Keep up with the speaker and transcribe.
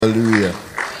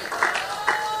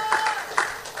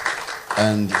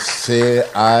and say,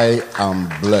 I am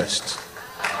blessed.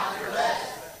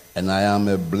 And I am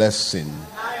a blessing.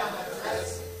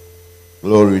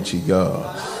 Glory to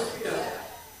God.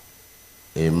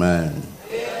 Amen.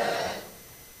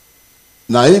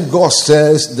 Now, if God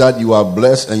says that you are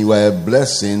blessed and you are a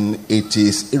blessing, it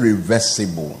is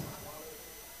irreversible.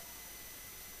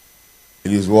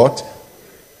 It is what?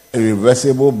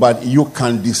 Irreversible, but you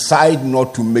can decide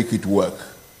not to make it work.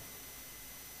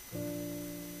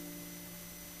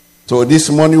 So this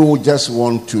morning we just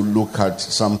want to look at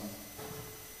some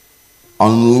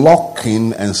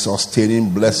unlocking and sustaining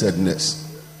blessedness.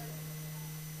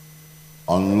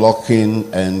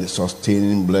 Unlocking and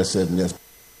sustaining blessedness.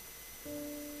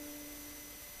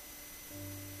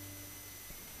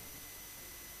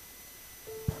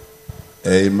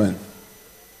 Amen.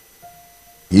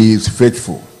 He is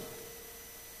faithful.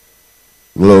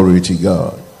 Glory to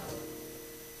God.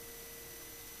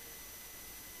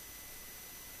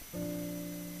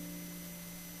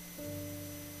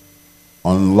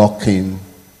 Unlocking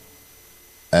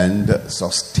and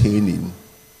sustaining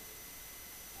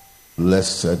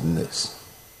blessedness.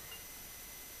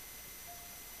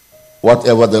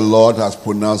 Whatever the Lord has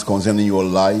pronounced concerning your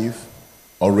life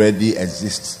already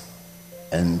exists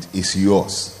and is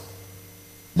yours.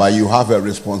 But you have a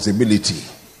responsibility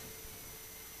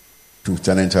to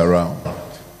turn it around.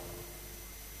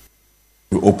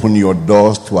 To open your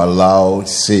doors to allow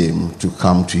same to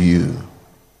come to you.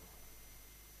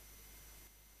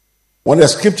 When the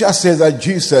scripture says that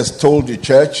Jesus told the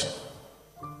church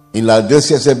in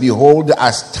Laodicea, said, behold, I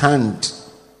stand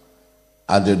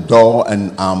at the door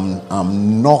and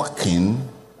I'm knocking.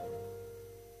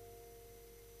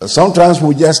 Sometimes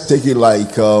we just take it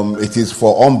like it is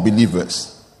for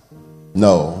unbelievers.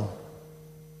 No.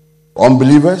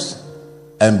 Unbelievers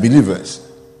and believers.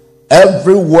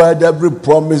 Every word, every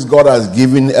promise God has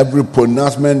given, every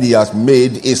pronouncement He has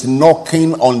made is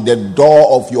knocking on the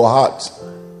door of your heart.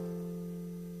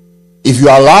 If you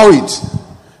allow it,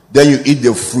 then you eat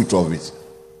the fruit of it.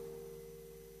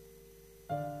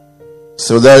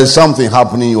 So there is something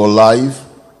happening in your life.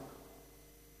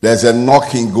 There's a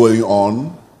knocking going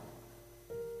on.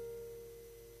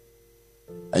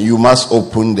 And you must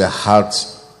open the heart,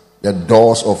 the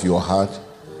doors of your heart,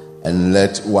 and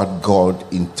let what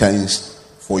God intends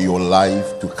for your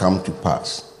life to come to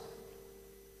pass.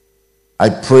 I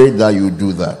pray that you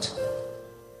do that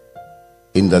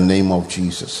in the name of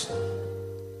Jesus.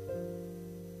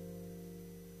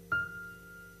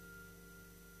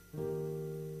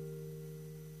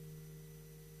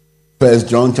 First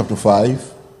John chapter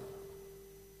 5.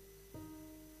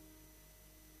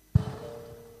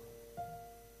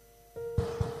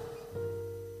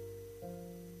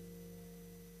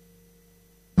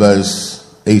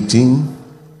 Verse 18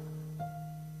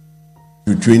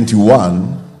 to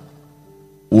 21.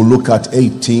 We'll look at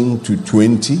 18 to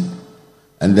 20.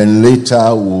 And then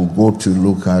later we'll go to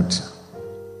look at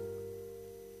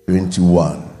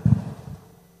 21.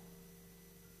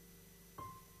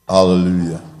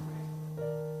 Hallelujah.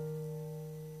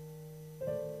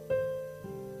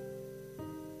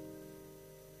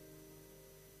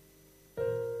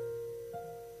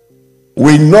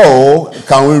 We know,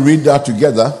 can we read that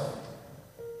together?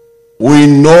 We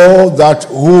know that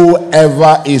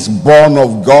whoever is born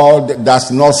of God does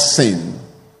not sin.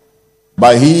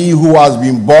 But he who has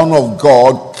been born of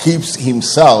God keeps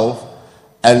himself,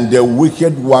 and the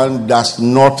wicked one does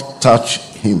not touch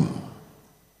him.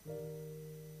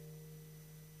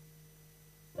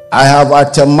 I have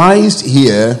itemized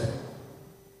here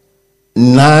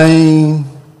 9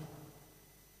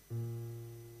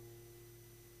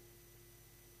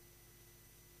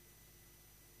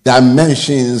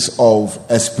 dimensions of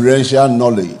experiential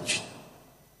knowledge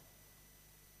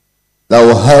that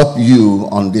will help you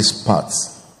on this path.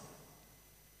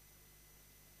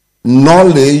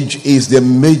 Knowledge is the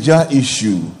major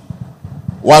issue.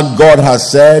 What God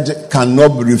has said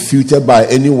cannot be refuted by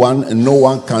anyone, and no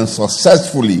one can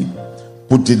successfully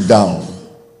put it down.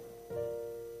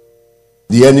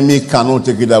 The enemy cannot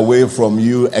take it away from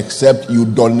you except you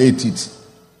donate it.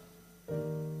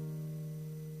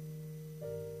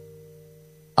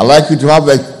 I'd like you to have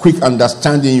a quick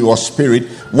understanding in your spirit.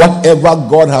 Whatever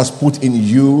God has put in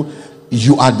you,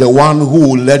 you are the one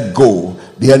who will let go.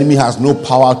 The enemy has no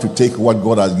power to take what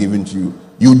God has given to you.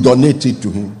 You donate it to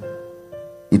him.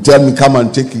 You tell me, come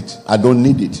and take it. I don't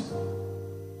need it.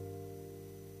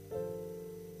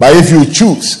 But if you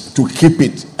choose to keep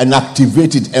it and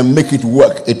activate it and make it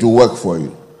work, it will work for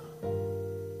you.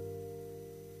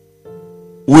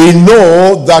 We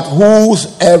know that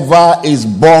whosoever is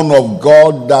born of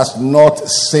God does not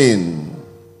sin.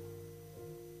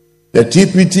 The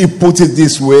TPT puts it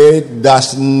this way: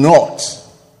 does not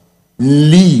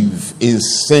live in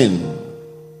sin.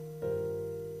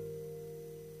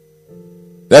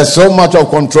 There's so much of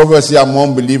controversy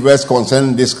among believers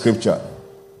concerning this scripture.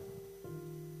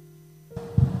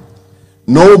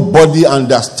 Nobody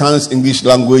understands English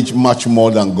language much more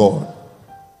than God.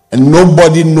 And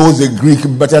nobody knows the Greek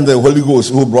better than the Holy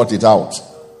Ghost who brought it out.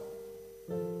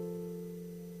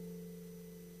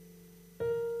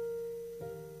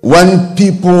 When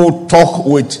people talk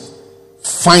with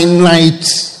finite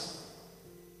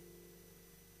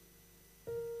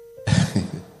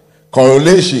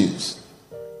correlations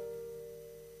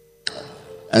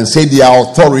and say they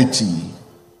are authority,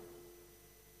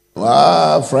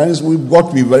 well, friends, we've got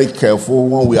to be very careful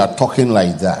when we are talking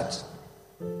like that.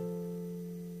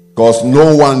 Because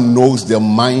no one knows the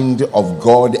mind of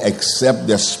God except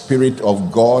the Spirit of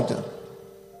God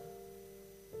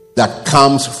that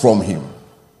comes from Him,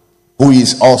 who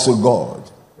is also God.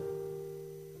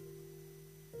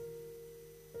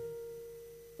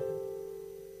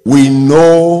 We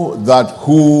know that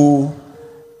whoever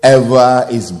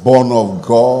is born of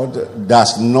God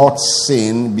does not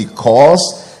sin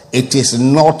because it is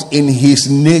not in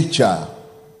his nature.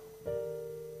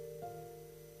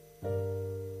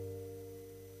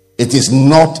 It is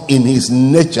not in his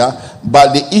nature,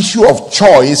 but the issue of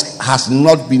choice has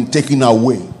not been taken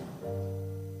away.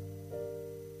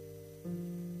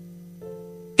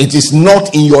 It is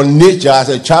not in your nature as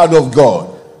a child of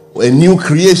God, a new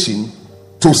creation,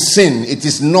 to sin. It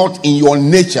is not in your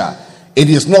nature. It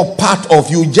is not part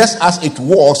of you, just as it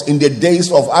was in the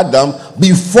days of Adam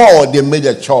before they made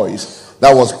a choice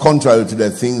that was contrary to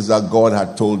the things that God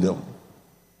had told them.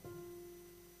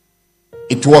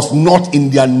 It was not in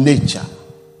their nature.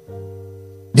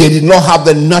 They did not have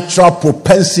the natural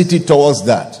propensity towards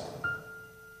that.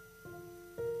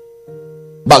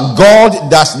 But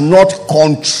God does not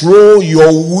control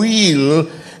your will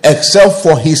except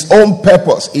for his own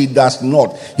purpose. He does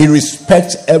not. He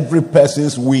respects every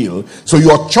person's will. So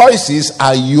your choices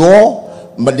are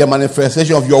the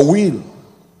manifestation of your will.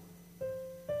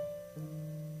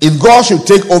 If God should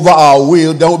take over our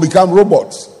will, then we'll become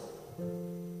robots.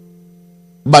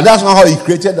 But that's not how he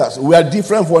created us. We are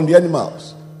different from the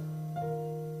animals.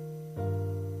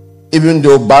 Even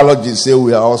though biologists say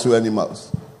we are also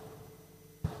animals.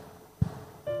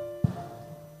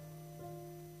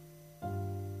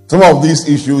 Some of these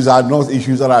issues are not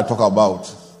issues that I talk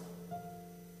about.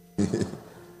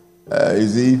 You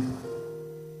see,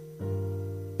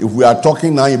 if we are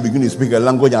talking now, you begin to speak a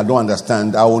language I don't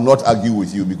understand, I will not argue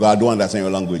with you because I don't understand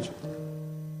your language.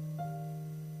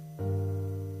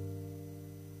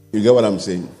 You get what I'm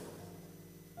saying?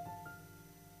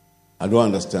 I don't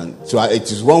understand. So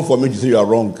it is wrong for me to say you are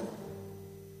wrong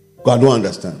because I don't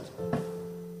understand.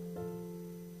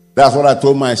 That's what I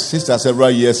told my sister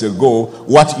several years ago.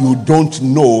 What you don't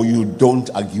know, you don't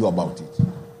argue about it.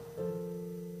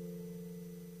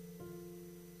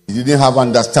 She didn't have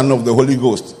understanding of the Holy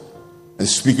Ghost and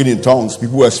speaking in tongues.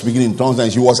 People were speaking in tongues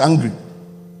and she was angry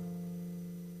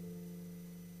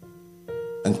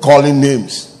and calling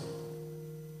names.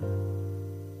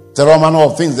 Several manner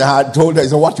of things that I had told her. I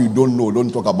said, what you don't know,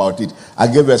 don't talk about it. I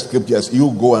gave her scriptures.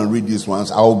 You go and read these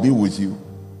ones. I will be with you.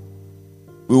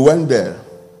 We went there.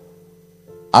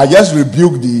 I just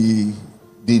rebuked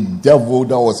the devil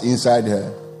that was inside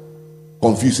her,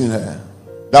 confusing her.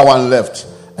 That one left,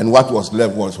 and what was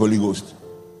left was Holy Ghost.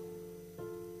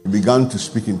 He began to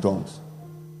speak in tongues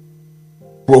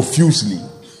profusely.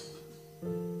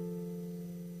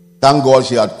 Thank God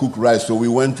she had cooked rice, so we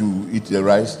went to eat the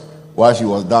rice while she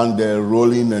was down there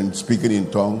rolling and speaking in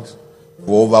tongues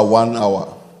for over 1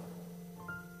 hour.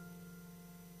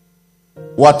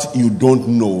 What you don't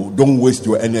know, don't waste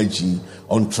your energy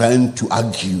on trying to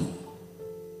argue.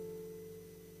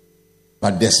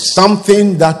 But there's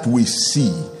something that we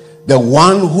see. The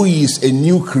one who is a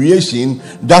new creation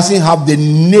doesn't have the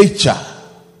nature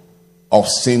of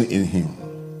sin in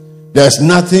him. There's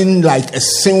nothing like a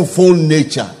sinful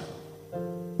nature.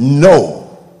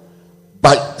 No.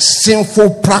 But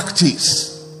sinful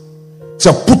practice.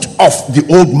 So put off the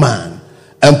old man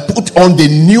and put on the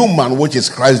new man, which is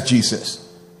Christ Jesus.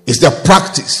 It's the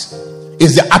practice.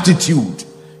 It's the attitude.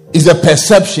 It's the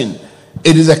perception.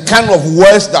 It is a kind of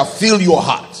words that fill your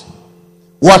heart.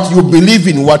 What you believe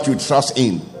in, what you trust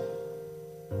in.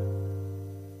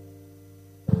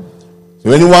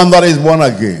 So anyone that is born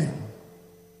again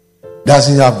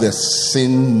doesn't have the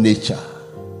sin nature.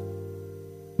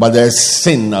 But there is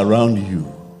sin around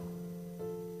you.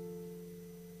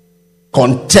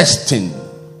 Contesting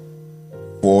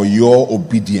for your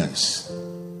obedience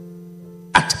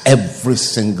at every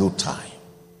single time.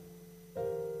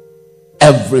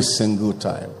 Every single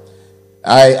time.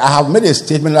 I have made a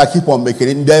statement I keep on making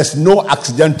it. There's no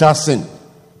accidental sin.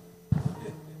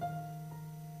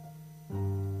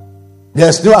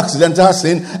 There's no accidental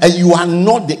sin, and you are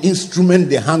not the instrument,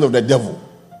 the hand of the devil.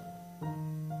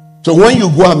 So when you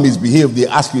go and misbehave, they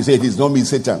ask you, say, it is not me,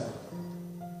 Satan.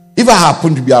 If I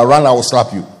happen to be around, I will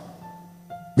slap you.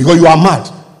 Because you are mad.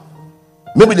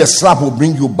 Maybe the slap will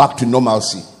bring you back to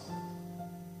normalcy.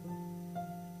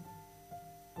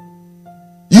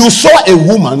 You saw a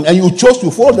woman and you chose to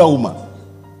follow that woman.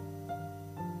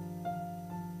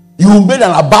 You made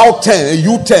an about 10, a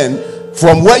U-turn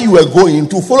from where you were going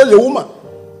to follow the woman.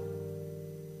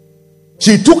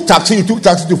 She took taxi, you took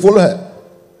taxi to follow her.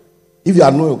 If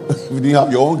you didn't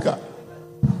have your own car.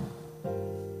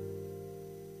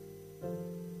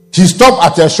 She stopped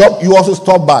at her shop, you also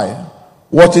stopped by,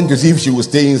 watching to see if she will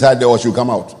stay inside there or she will come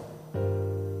out.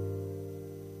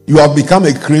 You have become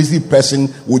a crazy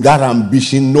person without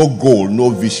ambition, no goal, no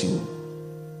vision.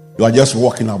 You are just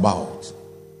walking about.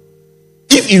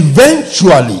 If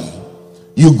eventually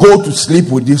you go to sleep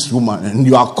with this woman and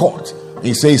you are caught, and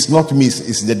you say, it's not me,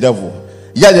 it's the devil.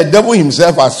 Yeah, the devil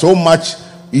himself has so much,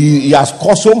 he has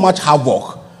caused so much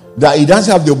havoc that he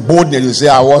doesn't have the boldness to say,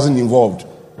 I wasn't involved.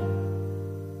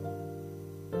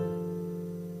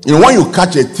 You know, when you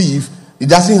catch a thief, he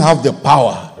doesn't have the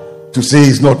power to say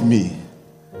it's not me.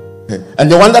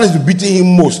 And the one that is beating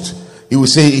him most, he will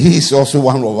say he is also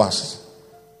one of us,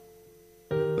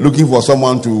 looking for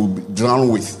someone to drown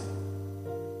with.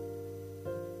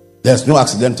 There's no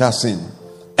accidental sin.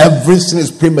 Every sin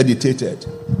is premeditated.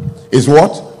 Is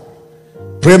what?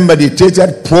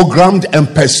 Premeditated, programmed, and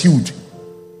pursued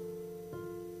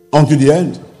unto the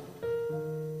end.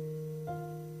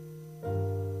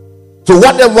 So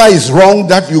whatever is wrong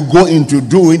that you go into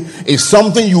doing is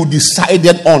something you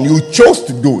decided on. You chose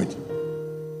to do it.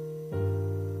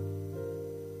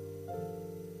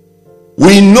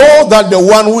 We know that the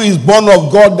one who is born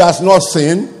of God does not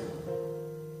sin.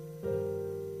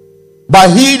 But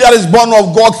he that is born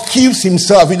of God keeps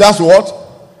himself. He does what?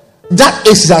 That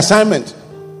is his assignment.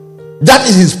 That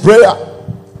is his prayer.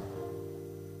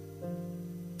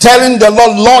 Telling the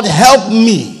Lord, Lord, help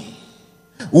me.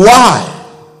 Why?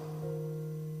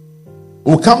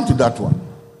 We'll come to that one.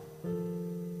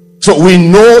 So we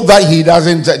know that he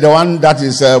doesn't, the one that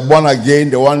is born again,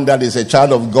 the one that is a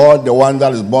child of God, the one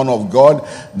that is born of God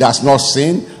does not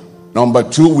sin. Number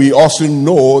two, we also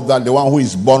know that the one who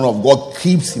is born of God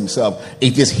keeps himself.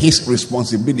 It is his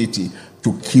responsibility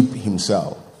to keep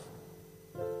himself.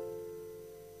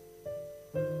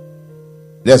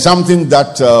 There's something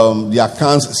that the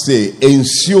accounts say,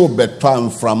 "Ensure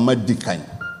betam from medicain."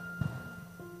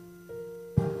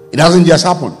 It doesn't just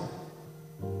happen.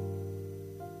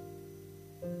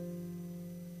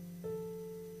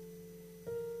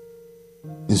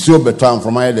 Ensure betam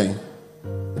from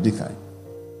medicain.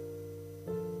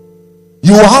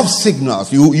 You have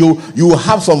signals. You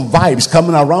have some vibes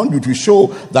coming around you to show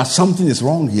that something is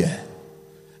wrong here,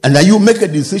 and that you make a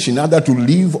decision either to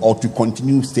leave or to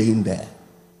continue staying there.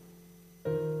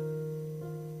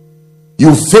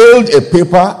 You failed a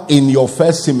paper in your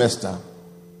first semester.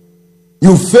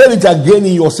 You failed it again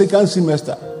in your second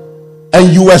semester.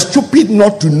 And you were stupid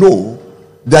not to know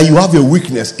that you have a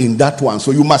weakness in that one.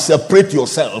 So you must separate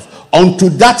yourself onto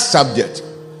that subject.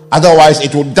 Otherwise,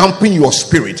 it will dampen your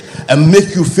spirit and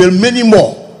make you fail many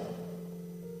more.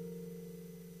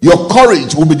 Your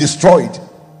courage will be destroyed.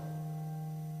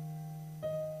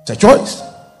 It's a choice.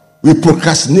 We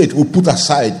procrastinate, we put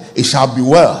aside, it shall be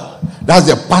well. That's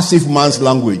the passive man's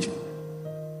language.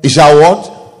 It shall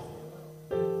what?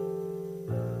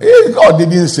 God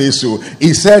didn't say so.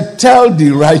 He said, tell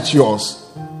the righteous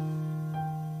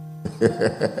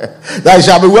that it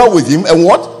shall be well with him. And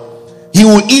what? He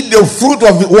will eat the fruit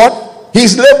of what?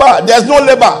 His labor. There's no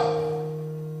labor.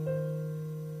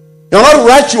 You're not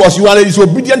righteous. You are a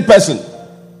disobedient person.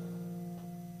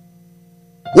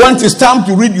 When it is time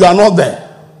to read, you are not there.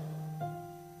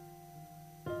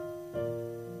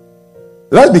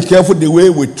 Let's be careful the way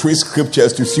we twist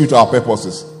scriptures to suit our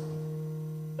purposes.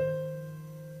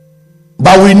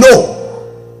 But we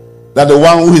know that the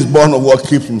one who is born of God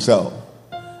keeps himself.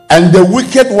 And the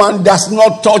wicked one does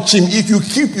not touch him. If you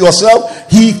keep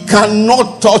yourself, he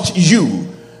cannot touch you.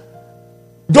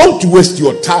 Don't waste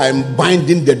your time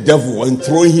binding the devil and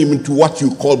throwing him into what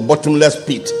you call bottomless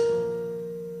pit.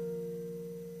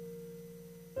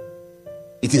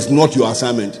 It is not your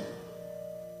assignment.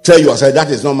 Tell yourself,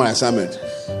 that is not my assignment.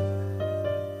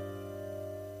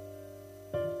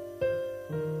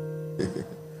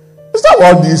 Is that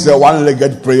all this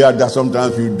one-legged prayer that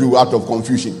sometimes you do out of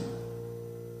confusion.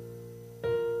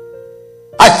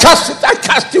 I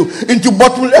cast you into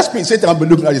bottomless pit. Satan will be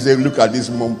looking at you and say, look at this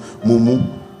mumu.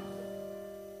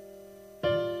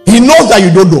 He knows that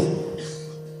you don't know.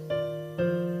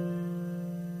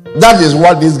 That is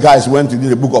what these guys went to do in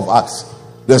the book of Acts.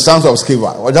 The sons of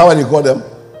Sceva. Or that what they call them?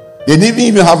 They didn't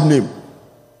even have name.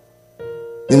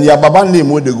 In their Baba name,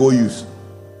 what they go use?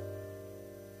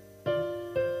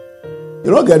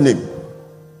 You don't get name.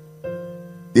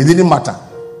 It didn't matter.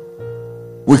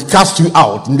 We cast you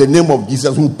out in the name of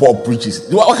Jesus who Paul preaches.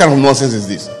 What kind of nonsense is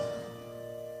this?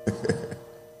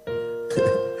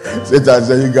 Satan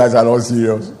said, you guys are not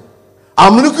serious.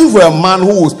 I'm looking for a man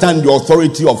who will stand the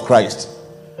authority of Christ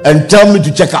and tell me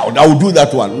to check out. I will do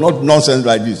that one. Not nonsense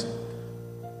like this.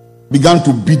 Began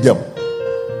to beat them.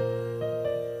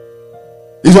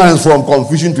 This one is from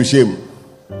confusion to shame.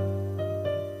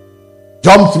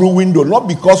 Jump through window, not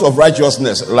because of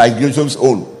righteousness like Joseph's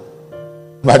own,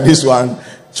 but this one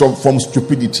from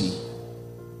stupidity.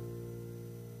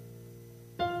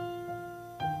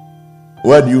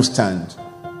 Where do you stand?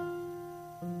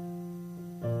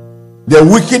 The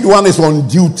wicked one is on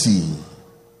duty,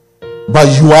 but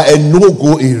you are a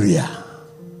no-go area.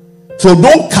 So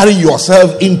don't carry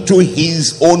yourself into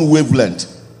his own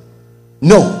wavelength.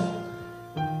 No.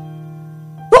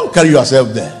 Don't carry yourself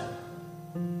there.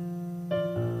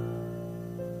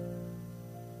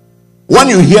 When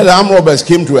you hear the armed robbers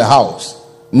came to a house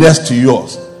next to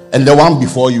yours and the one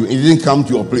before you, it didn't come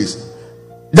to your place,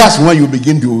 that's when you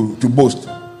begin to boast.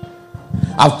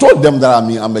 I've told them that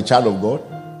I'm a child of God.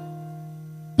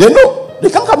 They know. They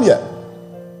can't come here.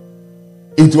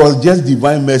 It was just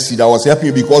divine mercy that was helping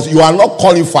you, because you are not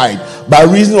qualified by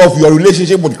reason of your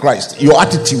relationship with Christ, your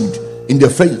attitude in the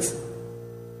faith.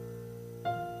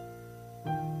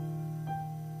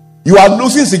 You are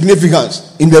losing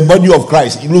significance in the body of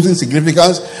Christ. You're losing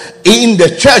significance in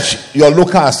the church, your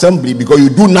local assembly, because you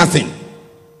do nothing.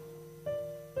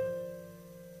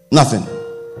 Nothing.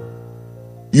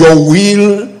 Your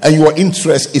will and your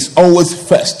interest is always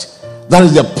first. That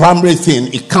is the primary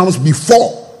thing. It comes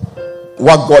before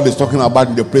what God is talking about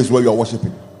in the place where you are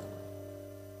worshiping.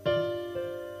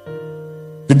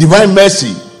 The divine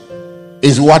mercy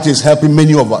is what is helping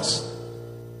many of us.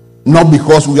 Not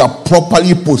because we are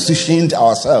properly positioned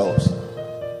ourselves.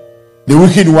 The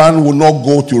wicked one will not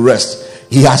go to rest.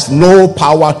 He has no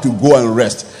power to go and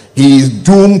rest. He is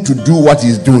doomed to do what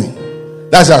he's doing.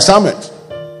 That's the assignment.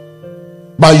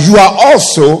 But you are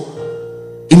also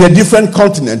in a different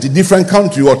continent, a different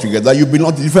country altogether. You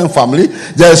belong to a different family.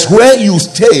 There's where you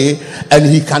stay and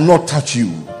he cannot touch you.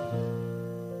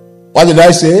 What did I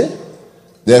say?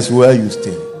 There's where you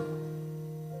stay.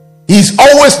 He's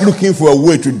always looking for a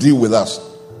way to deal with us.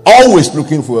 Always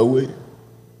looking for a way.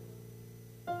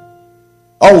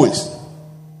 Always.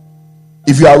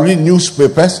 If you are reading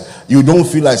newspapers, you don't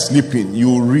feel like sleeping.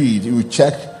 You read, you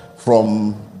check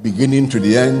from beginning to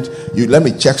the end. Let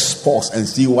me check sports and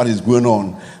see what is going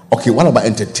on. Okay, what about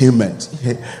entertainment?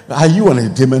 Are you an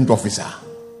entertainment officer?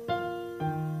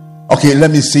 Okay, let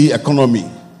me see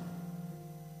economy.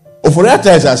 Operator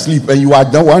is asleep and you are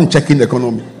the one checking the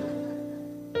economy.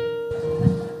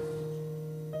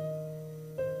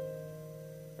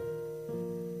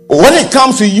 When it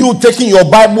comes to you taking your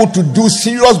Bible to do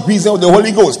serious business with the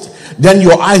Holy Ghost, then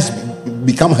your eyes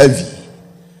become heavy.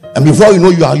 And before you know,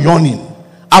 you are yawning.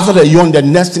 After the yawn, the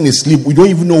next thing is sleep. We don't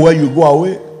even know where you go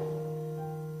away.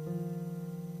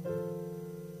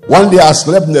 One day I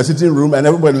slept in the sitting room and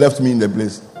everybody left me in the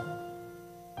place.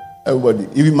 Everybody.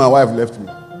 Even my wife left me.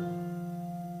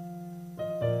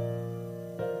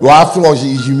 Well, after all,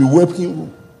 she be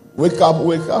waking. Wake up,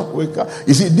 wake up, wake up.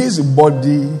 You see, this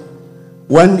body,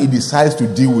 when it decides to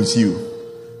deal with you,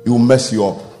 it will mess you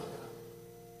up.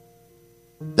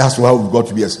 That's why we've got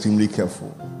to be extremely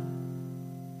careful.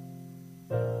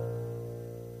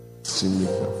 Extremely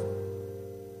careful.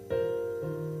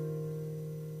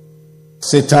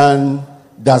 Satan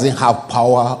doesn't have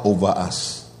power over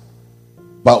us,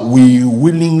 but we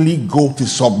willingly go to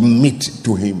submit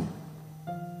to him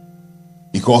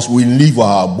because we leave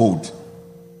our abode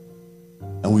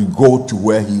and we go to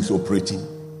where he is operating.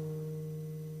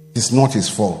 It's not his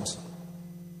fault.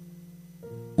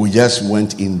 We just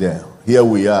went in there. Here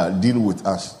we are. Deal with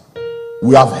us.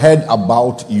 We have heard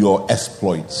about your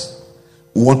exploits.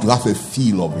 We want to have a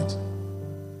feel of it.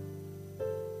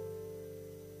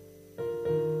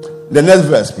 The next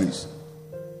verse, please.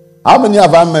 How many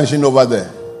have I mentioned over there?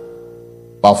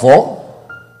 About 4?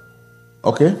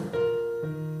 Okay.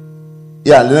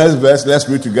 Yeah, the next verse. Let's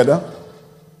read together.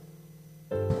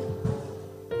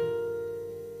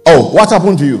 Oh, what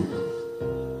happened to you?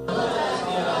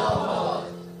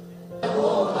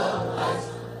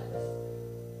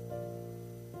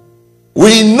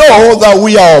 know that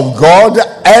we are of God,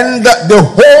 and the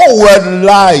whole world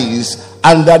lies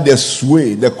under the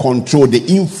sway, the control, the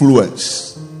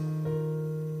influence.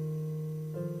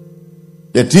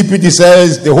 The TPT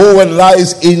says the whole world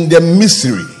lies in the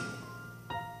misery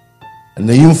and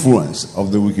the influence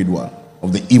of the wicked one,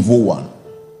 of the evil one.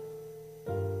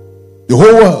 The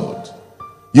whole world.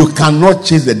 You cannot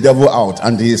chase the devil out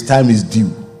until his time is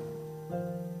due.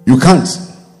 You can't.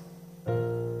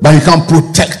 But you can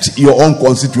protect your own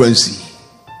constituency.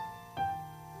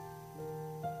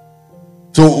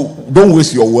 So don't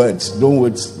waste your words. Don't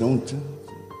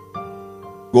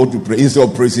go to pray. Instead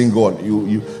of praising God,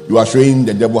 you are showing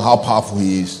the devil how powerful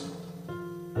he is.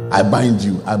 I bind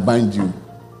you.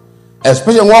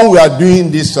 Especially when we are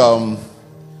doing this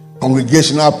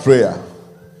congregational prayer.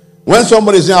 When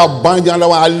somebody is saying, I bind the other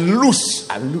one, I loose.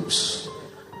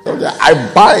 So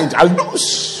I bind, I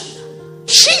loose.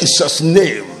 Jesus'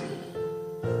 name.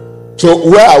 So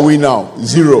where are we now?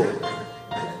 0.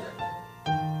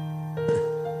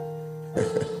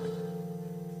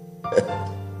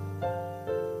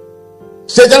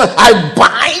 Satan, I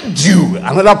bind you.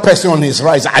 Another person on his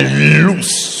right, I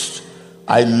loose.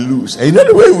 And you know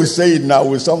the way we say it now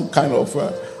with some kind of,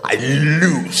 I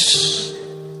loose.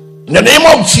 In the name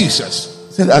of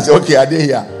Jesus. I say, okay, are they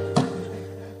here?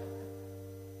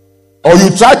 Or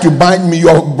you try to bind me,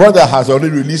 your brother has already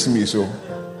released me, so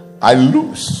I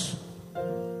loose.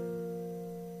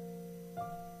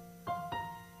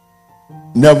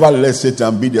 Never let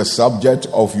Satan be the subject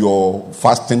of your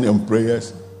fasting and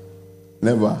prayers.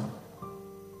 Never.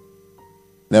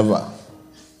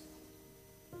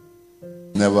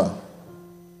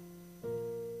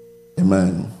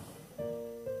 Amen.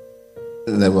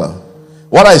 Never.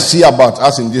 What I see about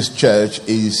us in this church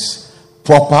is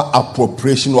proper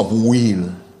appropriation of will.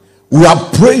 We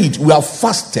have prayed, we have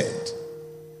fasted,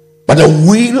 but the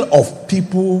will of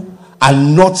people are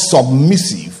not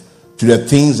submissive to the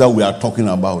things that we are talking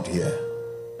about here.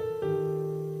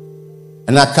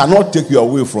 And I cannot take your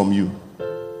will from you.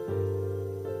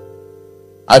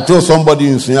 I told somebody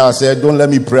in Sunya, I said, don't let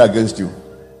me pray against you.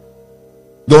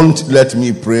 Don't let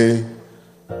me pray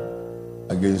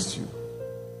against you.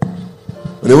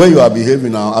 But the way you are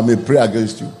behaving now, I may pray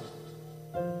against you.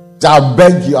 So I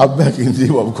beg in the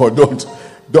name of God,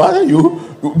 don't you?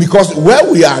 Because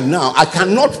where we are now, I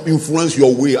cannot influence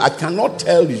your will. I cannot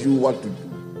tell you what to do.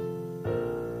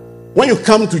 When you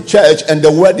come to church and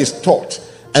the word is taught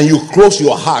and you close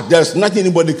your heart, there's nothing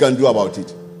anybody can do about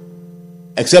it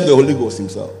except the Holy Ghost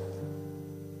himself.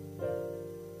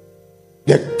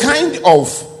 The kind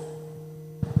of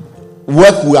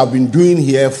work we have been doing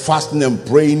here, fasting and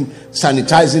praying,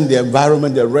 sanitizing the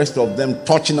environment, the rest of them,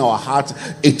 touching our hearts,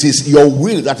 it is your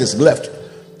will that is left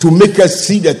to make us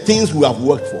see the things we have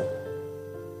worked for.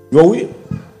 Your will.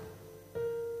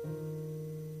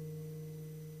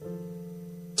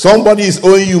 Somebody is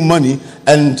owing you money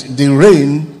and the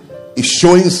rain is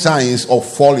showing signs of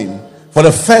falling. For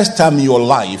the first time in your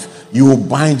life, you will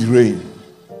bind rain.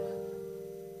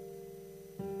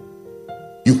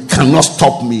 You cannot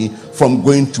stop me from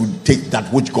going to take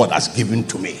that which God has given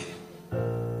to me.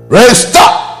 Rain,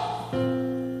 stop!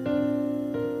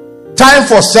 Time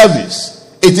for service.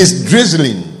 It is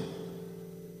drizzling.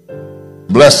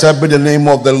 Blessed be the name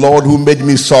of the Lord who made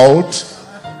me salt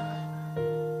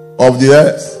of the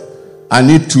earth. I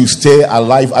need to stay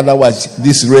alive, otherwise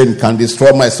this rain can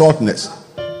destroy my saltness.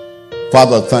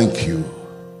 Father, thank you.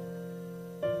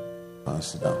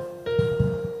 Sit down.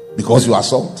 Because you are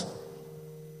salt.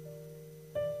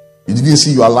 You didn't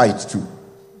see your light too.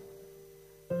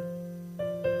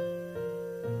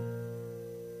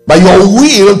 But your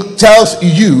will tells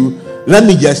you, let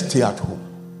me just stay at home.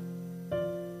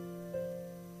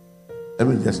 Let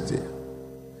me just stay.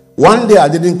 One day I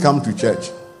didn't come to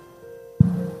church.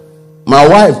 My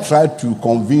wife tried to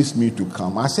convince me to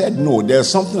come. I said, no, there's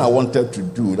something I wanted to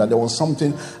do, that there was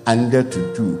something I needed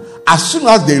to do. As soon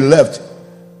as they left,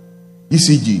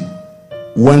 ECG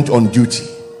went on duty.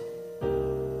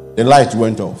 The light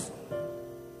went off.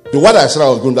 So what I said I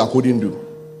was going to do, I couldn't do.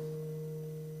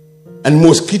 And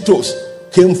mosquitoes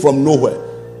came from nowhere.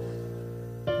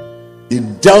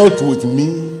 It dealt with me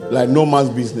like no man's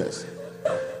business.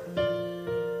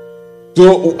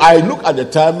 So I look at the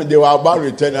time, they were about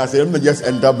returning. I said, let me just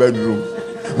enter bedroom.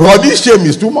 Because this shame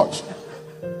is too much.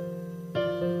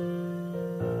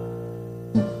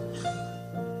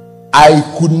 I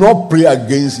could not pray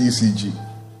against ECG.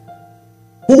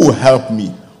 Who will help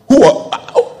me?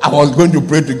 I was going to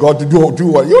pray to God to do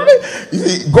what? You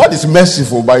see, God is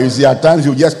merciful, but you see, at times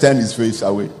He'll just turn His face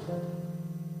away.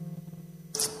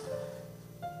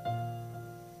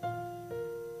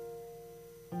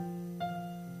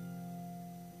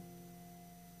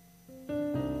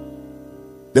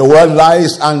 The world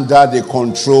lies under the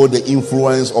control, the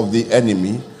influence of the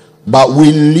enemy, but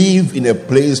we live in a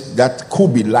place that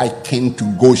could be likened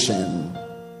to Goshen.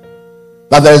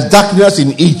 That there is darkness in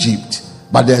Egypt,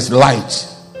 but there is light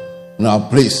in our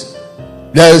place.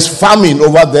 There is famine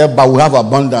over there, but we have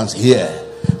abundance here.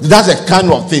 That's a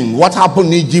kind of thing. What happened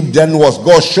in Egypt then was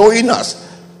God showing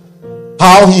us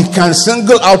how he can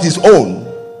single out his own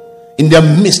in the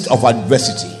midst of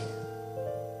adversity.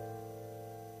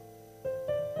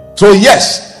 So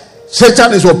yes,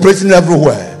 Satan is operating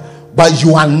everywhere, but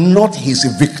you are not his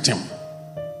victim.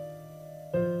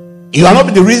 You are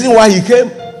not the reason why he came.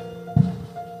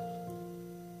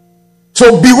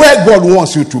 So be where God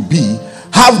wants you to be.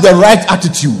 Have the right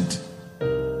attitude.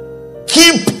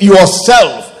 Keep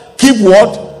yourself. Keep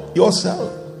what?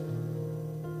 Yourself.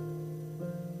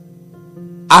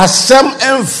 Asem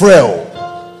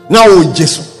Enfrel. Now,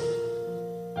 Jesus.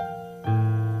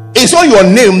 It's not your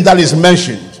name that is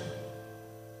mentioned.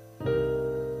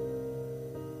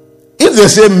 If they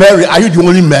say Mary, are you the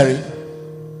only Mary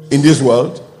in this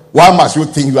world? Why must you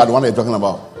think you are the one they're talking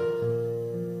about?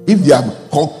 If they are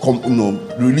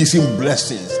releasing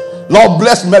blessings, Lord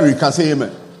bless Mary, you can say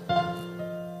amen.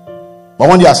 But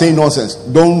when they are saying nonsense,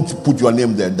 don't put your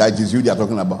name there. That is you they are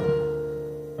talking about.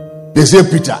 They say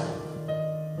Peter.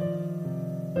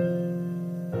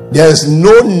 There is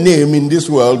no name in this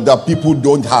world that people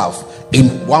don't have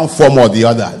in one form or the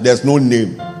other. There's no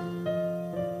name.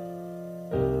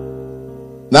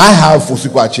 Now I have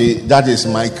Fosukwachi, that is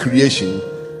my creation,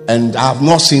 and I have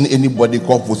not seen anybody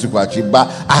called Fosukwachi, but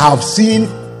I have seen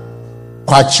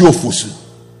Kwachi Ofosu.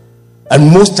 And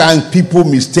most times people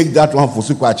mistake that one for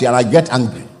Fosukwachi, and I get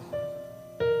angry.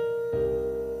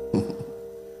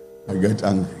 I get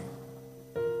angry.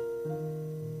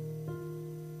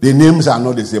 The names are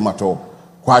not the same at all.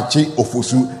 Kwachi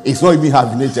Ofosu, it's not even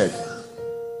hyphenated.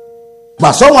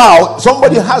 But somehow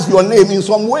somebody has your name in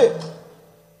some way.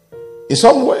 In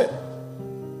some way.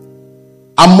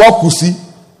 Amwa Kusi.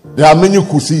 There are many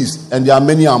Kusis and there are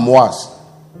many Amwas.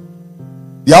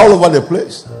 They are all over the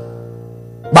place.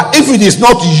 But if it is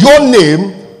not your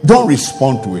name, don't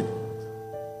respond to it.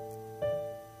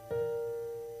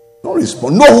 Don't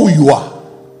respond. Know who you are.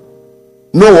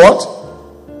 Know what?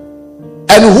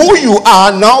 And who you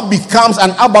are now becomes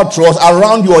an albatross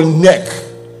around your neck,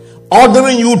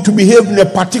 ordering you to behave in a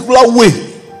particular way.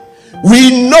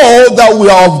 We know that we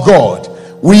are of God.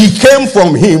 We came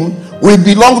from him. We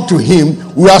belong to him.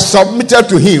 We are submitted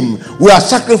to him. We are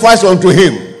sacrificed unto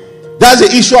him. That's the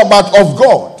issue about of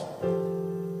God.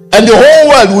 And the whole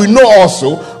world we know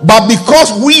also, but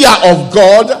because we are of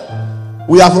God,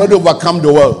 we have already overcome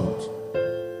the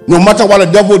world. No matter what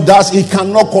the devil does, he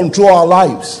cannot control our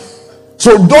lives.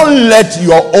 So don't let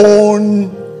your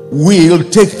own will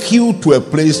take you to a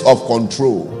place of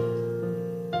control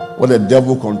where the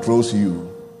devil controls you.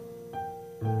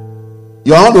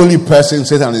 You are not the only person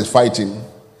Satan is fighting.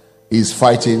 He's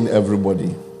fighting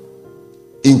everybody,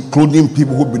 including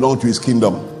people who belong to his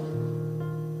kingdom.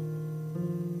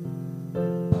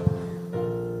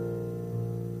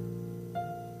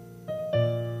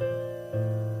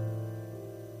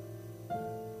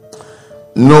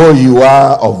 Know you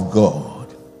are of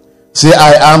God. Say,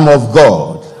 I am of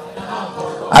God.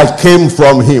 I came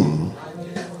from him.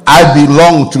 I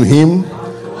belong to him.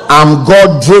 I'm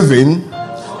God driven.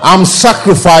 I'm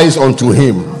sacrificed unto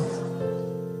him.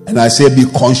 And I say, be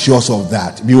conscious of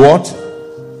that. Be what?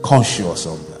 Conscious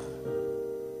of that.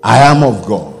 I am of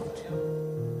God.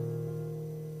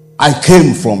 I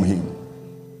came from him.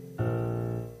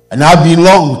 And I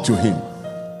belong to him.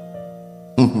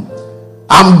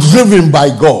 I'm driven by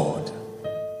God.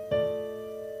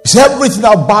 It's everything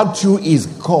about you is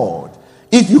God.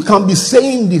 If you can be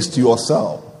saying this to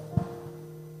yourself.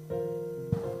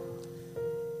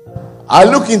 I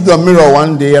look into the mirror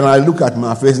one day and I look at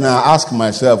my face and I ask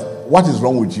myself, what is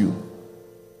wrong with you?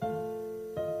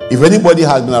 If anybody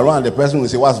has been around, the person will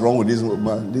say, what's wrong with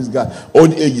this guy?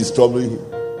 Old age is troubling him.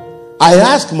 I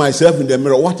ask myself in the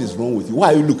mirror, what is wrong with you?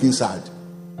 Why are you looking sad?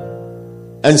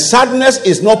 And sadness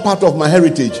is not part of my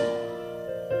heritage.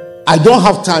 I don't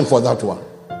have time for that one.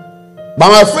 But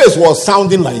my face was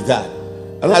sounding like that.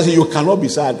 And I said, you cannot be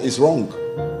sad. It's wrong.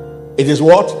 It is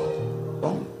what?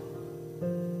 Wrong.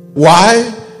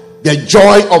 Why? The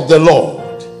joy of the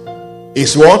Lord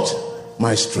is what?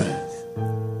 My strength.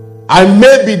 I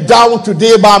may be down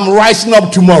today, but I'm rising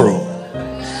up tomorrow.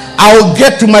 I will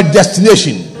get to my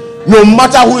destination. No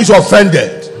matter who is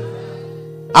offended,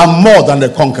 I'm more than a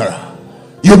conqueror.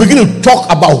 You begin to talk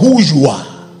about who you are.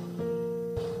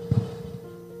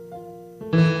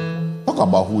 Talk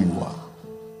about who you are.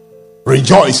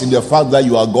 Rejoice in the fact that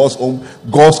you are God's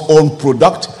own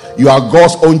product. You are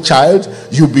God's own child.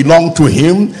 You belong to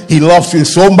Him. He loves you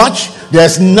so much.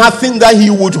 There's nothing that He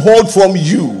would hold from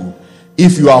you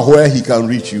if you are where He can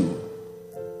reach you.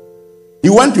 He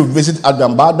went to visit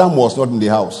Adam, but Adam was not in the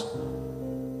house.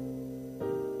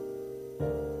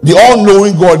 The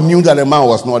all-knowing God knew that the man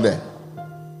was not there.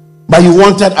 But He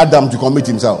wanted Adam to commit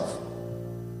himself.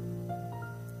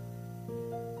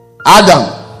 Adam,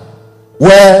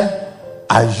 where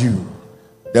are you?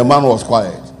 The man was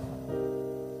quiet.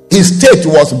 His state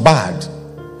was bad.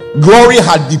 Glory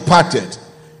had departed.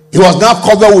 He was now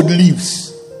covered with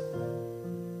leaves.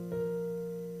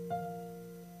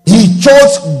 He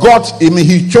chose God.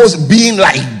 He chose being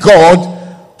like God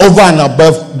over and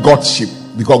above Godship,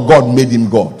 because God made him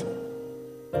God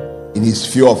in his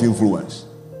sphere of influence.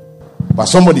 But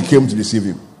somebody came to deceive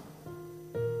him.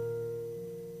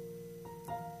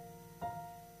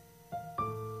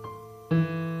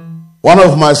 One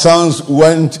of my sons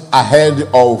went ahead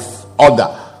of order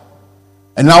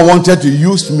and now wanted to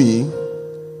use me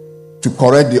to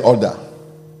correct the order.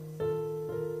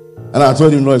 And I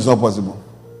told him, no, it's not possible.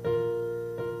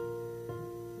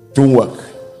 It won't work.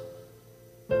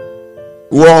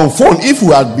 We were on phone. If we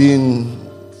had been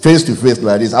face to face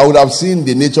like this, I would have seen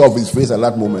the nature of his face at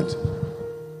that moment.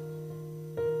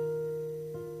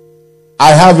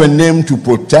 I have a name to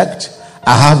protect.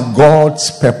 I have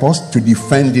God's purpose to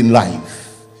defend in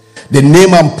life. The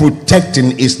name I'm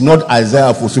protecting is not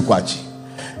Isaiah Fosukwachi.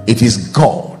 It is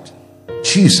God,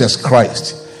 Jesus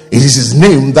Christ. It is His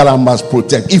name that I must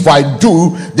protect. If I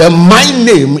do, then my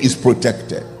name is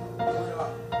protected.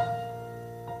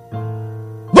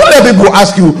 Don't let people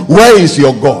ask you, where is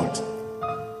your God?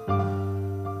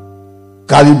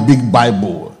 Carry big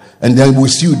Bible. And then we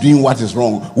see you doing what is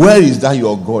wrong. Where is that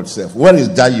your God, self? Where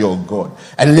is that your God?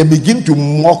 And they begin to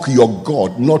mock your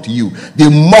God, not you. They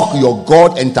mock your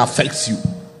God and it affects you.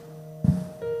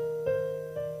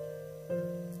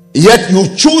 Yet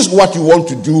you choose what you want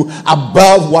to do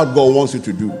above what God wants you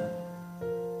to do.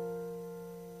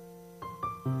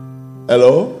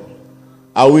 Hello?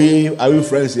 Are we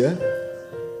friends here?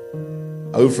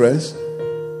 Are we friends?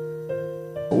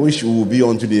 I wish we will be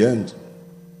on to the end.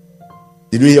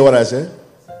 Did you hear what I said?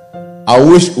 I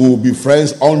wish we would be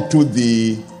friends unto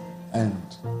the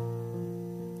end.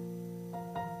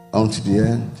 Unto the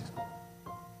end.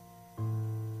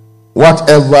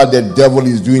 Whatever the devil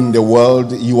is doing in the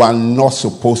world, you are not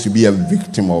supposed to be a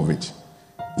victim of it.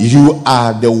 You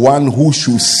are the one who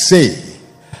should say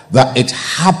that it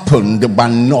happened, but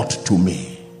not to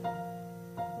me.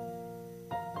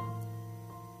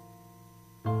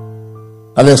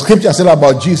 And the scripture said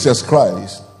about Jesus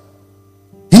Christ,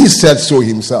 He said so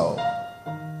Himself.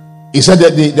 He said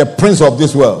that the prince of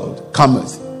this world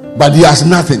cometh, but he has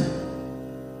nothing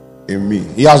in me.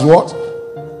 He has what?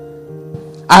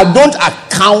 I don't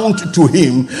account to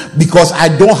him because I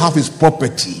don't have his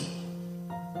property.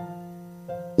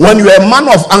 When you're a man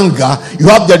of anger, you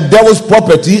have the devil's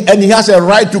property, and he has a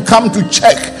right to come to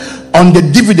check on the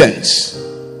dividends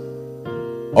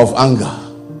of anger.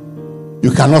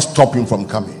 You cannot stop him from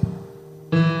coming.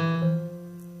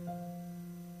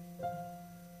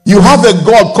 You have a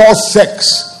God called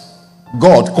sex.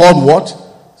 God called what?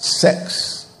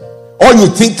 Sex. All you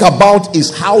think about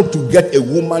is how to get a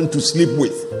woman to sleep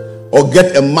with, or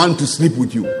get a man to sleep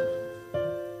with you.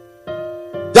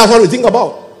 That's what you think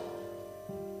about.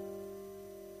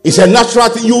 It's a natural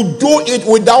thing. You do it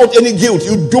without any guilt.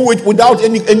 You do it without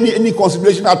any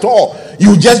consideration at all.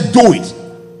 You just do it.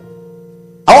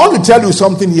 I want to tell you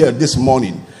something here this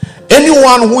morning.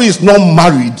 Anyone who is not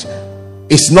married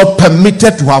is not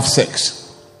permitted to have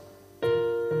sex.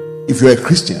 If you're a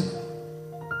Christian,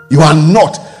 you are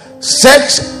not.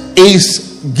 Sex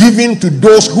is given to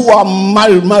those who are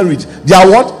married. They are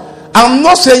what? I'm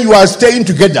not saying you are staying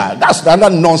together. That's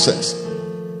another nonsense.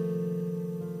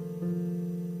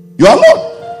 You are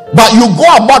not. But you go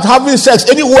about having sex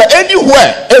anywhere,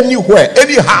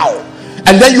 anyhow.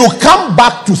 And then you come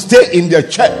back to stay in the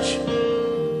church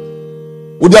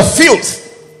with the filth.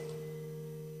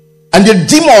 And the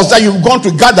demons that you've gone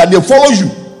to gather, they follow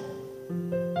you.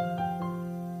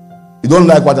 You don't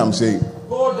like what I'm saying?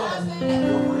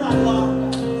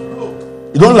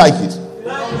 You don't like it?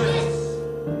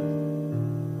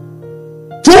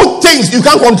 Two things: you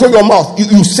can't control your mouth.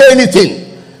 You say anything.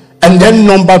 And then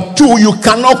number two, you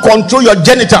cannot control your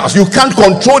genitals. You can't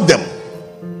control them.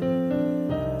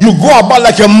 You go about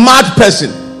like a mad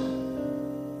person,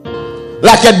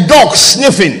 like a dog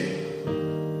sniffing.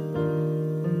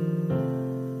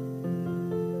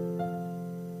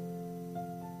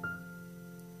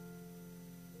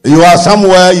 You are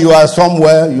somewhere,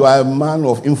 you are a man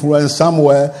of influence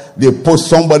somewhere. They post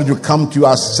somebody to come to you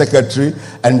as secretary,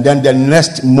 and then the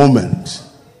next moment,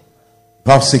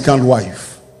 you have second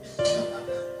wife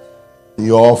in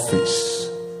your office.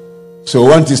 So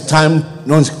when it's time,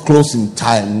 when it's closing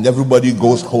time, everybody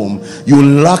goes home.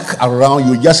 You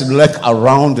just lurk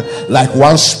around like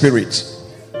one spirit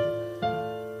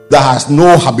that has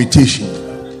no habitation.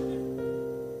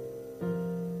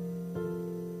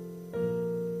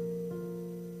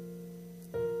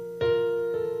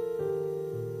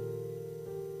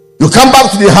 You come back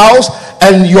to the house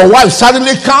and your wife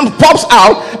suddenly pops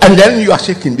out, and then you are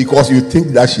shaking because you think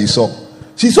that she saw.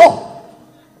 She saw.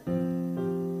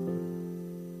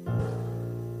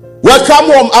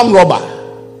 Welcome home, armed robber.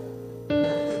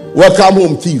 Welcome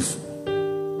home, thief.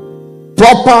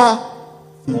 Proper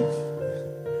thief.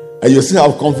 And you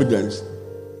still have confidence.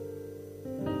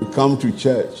 You come to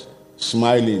church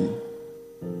smiling.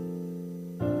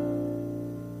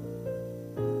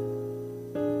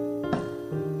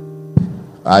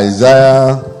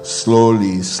 Isaiah,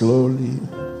 slowly,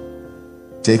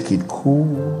 take it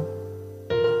cool.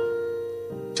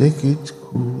 Take it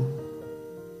cool.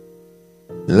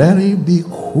 Let it be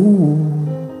cool.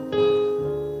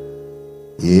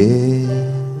 Yeah.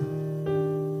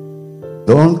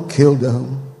 Don't kill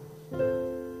them.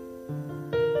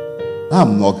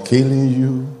 I'm not killing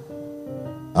you.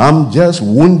 I'm just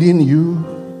wounding you.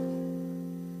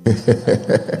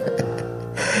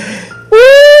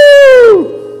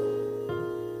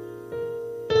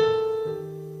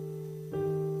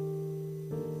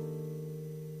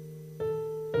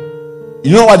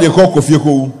 You know what they call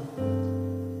kofieko?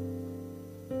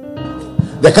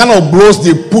 The kind of blows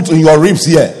they put on your ribs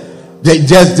here.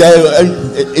 There's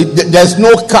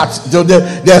no cut.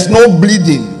 There's no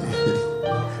bleeding.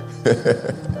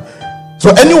 So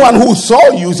anyone who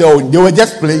saw you say, oh, they were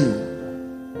just playing.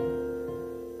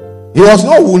 He was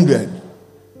not wounded.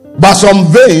 But some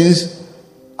veins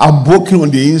are broken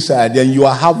on the inside and you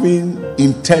are having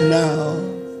internal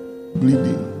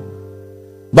bleeding.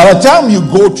 By the time you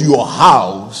go to your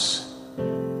house,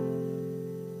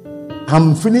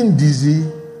 I'm feeling dizzy.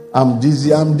 I'm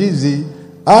dizzy.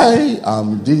 I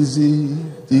am dizzy.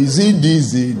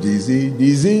 Dizzy.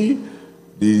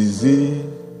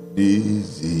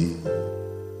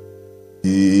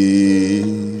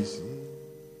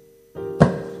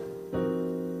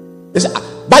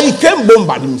 But he came home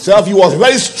by himself. He was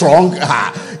very strong.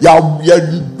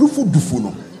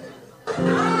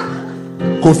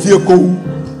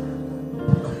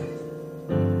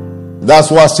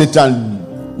 That's what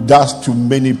Satan does to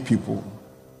many people.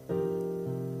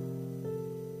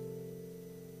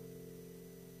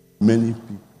 Many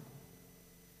people.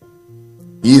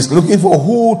 He is looking for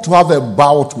who to have a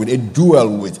bout with, a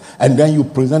duel with, and then you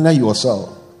present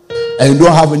yourself, and you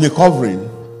don't have any covering.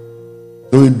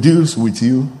 So he deals with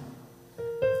you,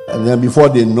 and then before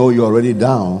they know, you're already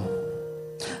down.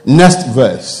 Next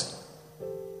verse.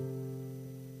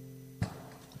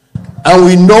 And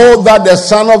we know that the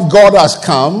Son of God has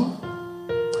come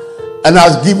and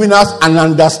has given us an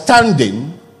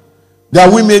understanding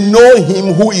that we may know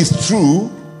him who is true,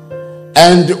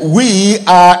 and we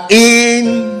are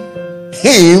in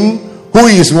him who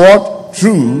is what?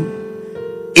 True,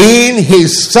 in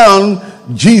his Son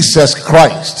Jesus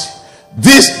Christ.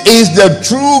 This is the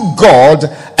true God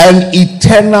and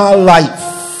eternal life.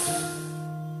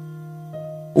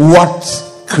 What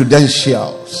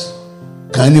credentials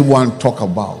can anyone talk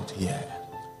about here?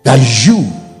 That you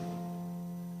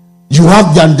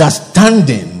have the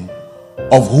understanding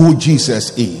of who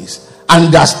Jesus is,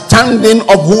 understanding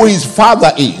of who his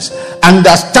Father is,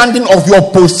 understanding of your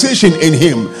position in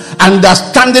him,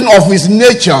 understanding of his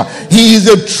nature. He is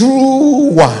a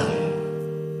true one.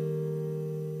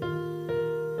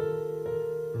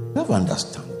 You have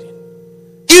understanding.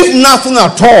 If nothing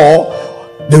at all,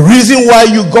 the reason why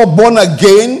you got born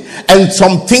again and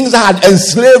some things had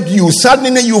enslaved you,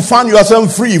 suddenly you found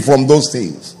yourself free from those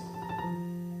things.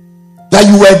 That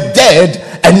you were dead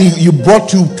and you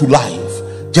brought you to life,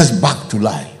 just back to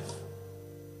life.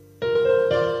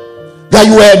 That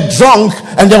you were drunk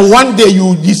and then one day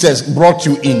Jesus brought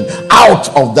you in, out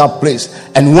of that place.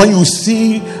 And when you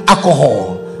see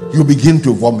alcohol, you begin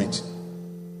to vomit.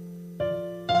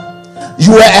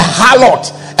 You were a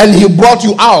harlot and he brought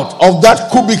you out of that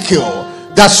cubicle,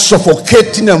 that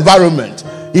suffocating environment.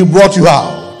 He brought you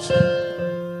out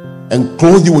and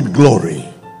clothed you with glory.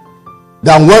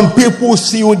 That when people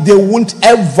see you, they won't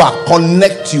ever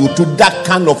connect you to that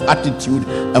kind of attitude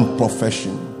and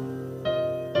profession.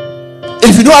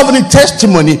 If you don't have any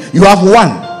testimony, you have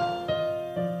one.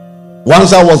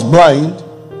 Once I was blind,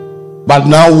 But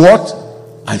now what?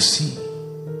 I see.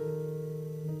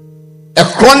 A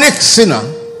chronic sinner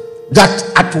that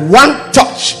at one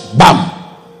touch, bam,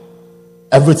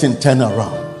 everything turned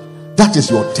around. That is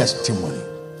your testimony.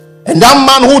 And that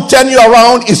man who turned you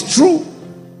around is true.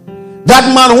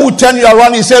 That man who turned you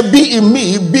around, he said, be in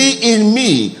me, be in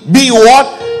me. Be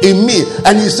what? In me.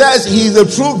 And he says he is the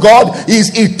true God, he is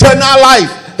eternal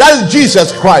life. That is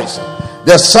Jesus Christ,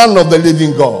 the Son of the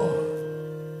living God.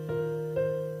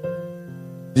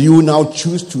 Do you now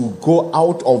choose to go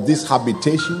out of this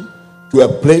habitation to a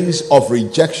place of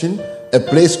rejection, a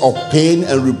place of pain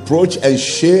and reproach and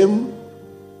shame,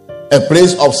 a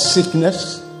place of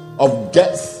sickness, of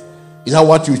death? Is that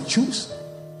what you choose?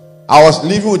 I was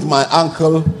living with my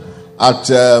uncle at,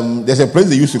 there's a place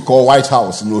they used to call White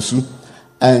House in Osu.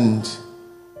 And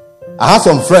I had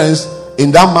some friends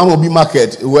in that Mamobi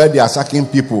market where they are sacking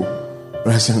people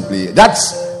presently.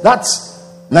 That's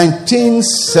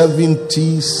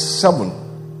 1977.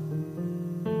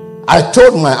 I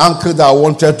told my uncle that I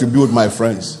wanted to be with my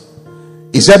friends.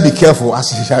 He said, be careful. I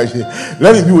said,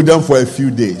 let me be with them for a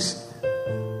few days.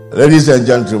 Ladies and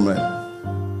gentlemen,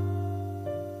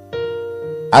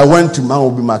 I went to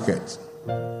Mamobi market.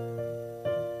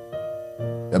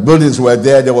 The buildings were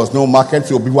there. There was no market,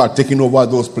 so people were taking over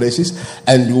those places.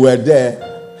 And we were there.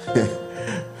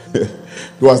 There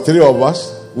was 3 of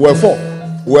us. We were 4.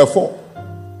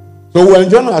 So we were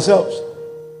enjoying ourselves.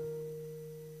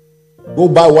 Go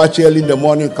buy watch early in the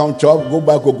morning, come chop. Go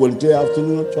buy coconut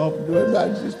afternoon, chop. Do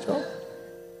this chop.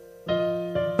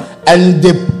 And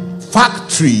the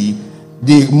factory,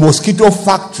 the mosquito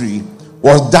factory,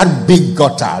 was that big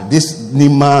gutter. This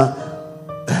Nima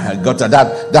gutter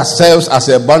that serves as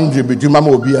a boundary between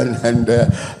Mamobi and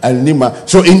Nima.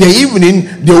 So in the evening,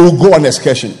 they will go on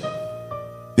excursion.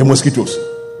 The mosquitoes.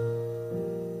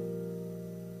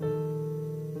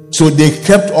 So they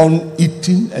kept on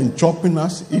eating and chopping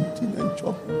us, eating and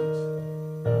chopping us.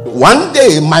 One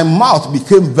day, my mouth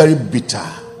became very bitter.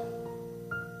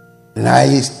 And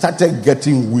I started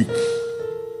getting weak.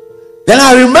 Then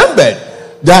I remembered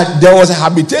that there was a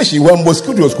habitation where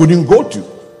mosquitoes couldn't go to.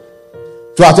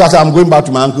 So I thought, I'm going back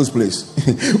to my uncle's place.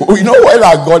 You know, when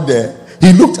I got there,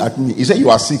 he looked at me. He said, you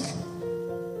are sick.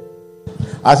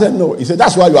 I said, no. He said,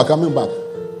 that's why you are coming back.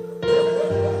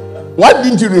 Why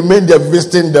didn't you remain there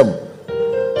visiting them?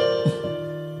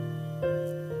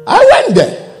 I went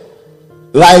there.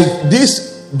 Like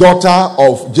this daughter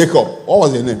of Jacob. What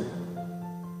was her name?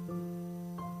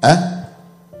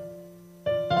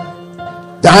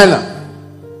 Diana.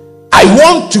 I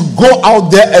want to go out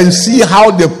there and see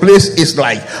how the place is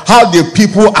like, how the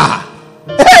people are.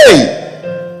 Hey!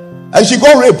 And she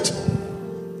got raped.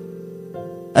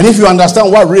 And if you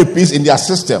understand what rape is in their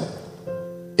system,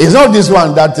 it's not this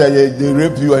one that they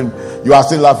rape you and you are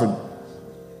still laughing.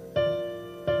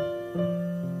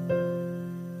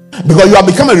 Because you have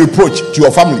become a reproach to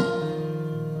your family.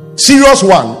 Serious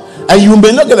one. And you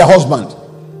may not get a husband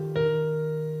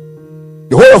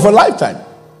the whole of a lifetime.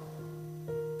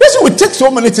 Yes, we take so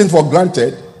many things for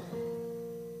granted.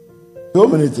 So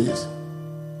many things.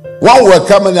 One were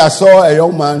coming, I saw a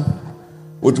young man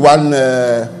with one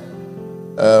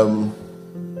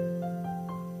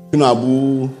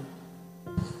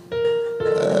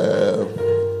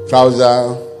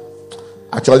trouser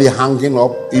actually hanging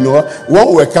up. You know, when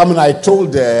we were coming, I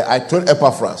told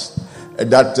Epaphras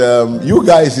that you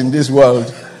guys in this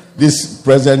world, this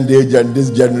present age and this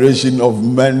generation of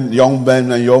men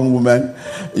and young women,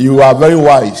 you are very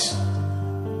wise.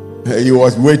 He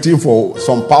was waiting for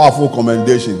some powerful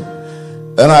commendation.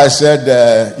 Then I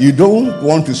said, you don't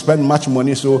want to spend much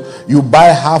money, so you buy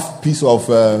half piece of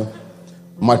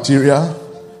material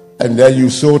and then you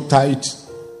sew tight,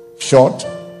 short,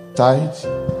 tight,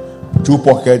 2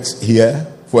 pockets here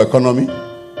for economy.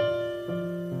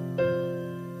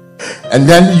 And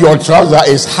then your trouser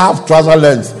is half trouser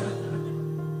length.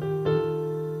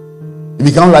 It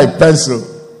becomes like pencil.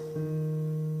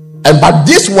 But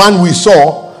this one we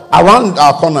saw around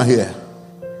our corner here.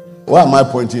 Where am I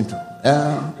pointing to?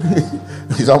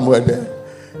 Somewhere there.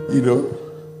 You know,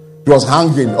 it was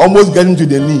hanging, almost getting to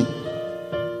the knee.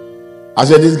 I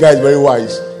said, this guy is very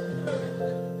wise.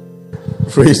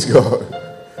 Praise God.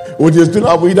 With his tune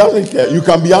up, he doesn't care. You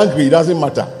can be angry, it doesn't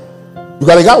matter.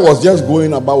 Because the guy was just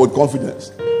going about with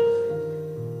confidence.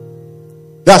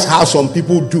 That's how some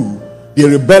people do. They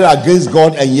rebel against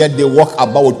God and yet they walk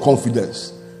about with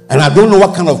confidence. And I don't know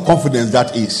what kind of confidence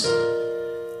that is.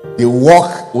 They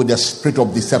walk with the spirit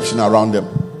of deception around them.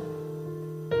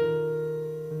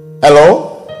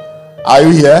 Hello? Are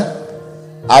you here?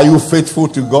 Are you faithful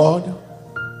to God?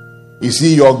 Is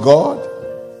He your God?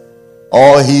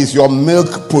 or he is your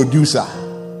milk producer.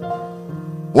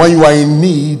 When you are in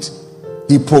need,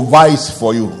 he provides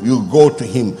for you. You go to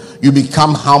him. You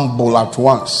become humble at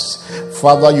once.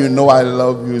 Father, you know I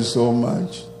love you so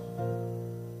much.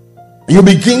 You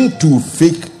begin to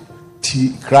fake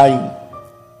crying.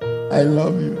 I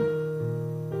love you.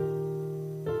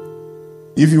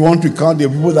 If you want to count the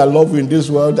people that love you in this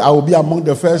world, I will be among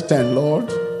the first 10,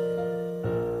 Lord.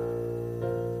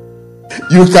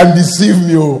 You can deceive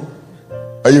me, or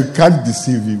you can't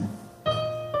deceive him.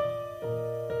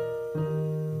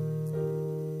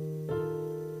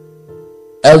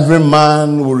 Every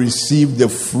man will receive the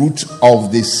fruit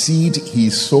of the seed he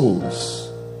sows.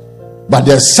 But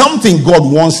there's something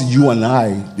God wants you and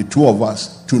I, the two of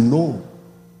us, to know.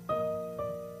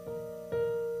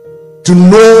 To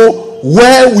know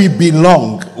where we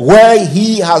belong, where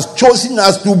he has chosen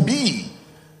us to be,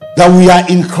 that we are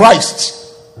in Christ.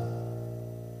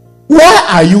 Why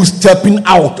are you stepping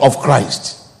out of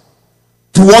Christ?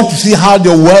 To want to see how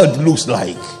the world looks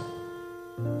like.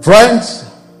 Friends,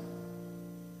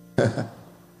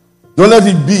 don't let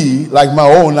it be like my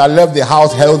own. I left the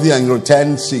house healthy and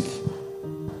returned sick.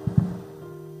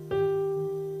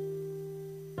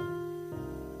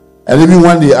 And even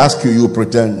when they ask you, you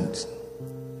pretend.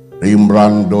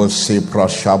 Rimbrando se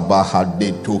prashaba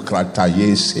hadeto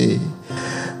kratayese.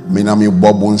 Minami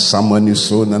bobon samani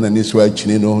so nananiswa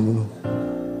chinino.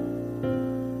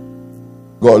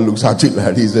 God looks at it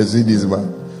like he says, see this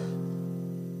man.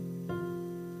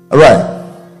 Alright.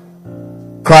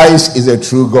 Christ is a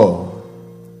true God.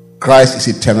 Christ is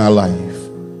eternal life.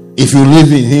 If you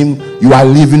live in him, you are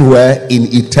living where? In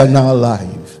eternal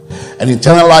life. And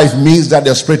eternal life means that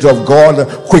the Spirit of God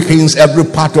quickens every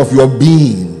part of your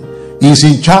being. He is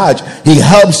in charge. He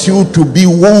helps you to be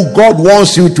who God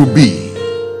wants you to be.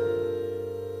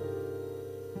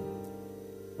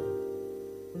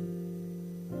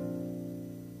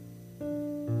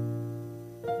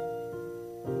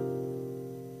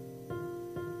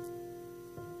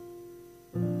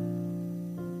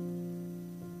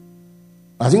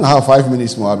 I think I have 5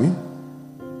 minutes more, Abby.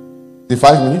 Is it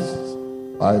 5 minutes?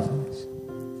 5 minutes.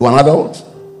 To an adult?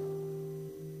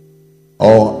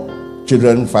 Or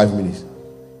children, 5 minutes?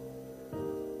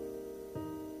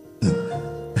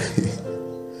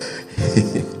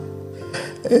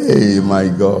 Hey, my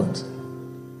God.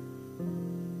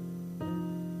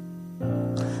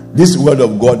 This word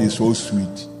of God is so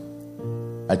sweet.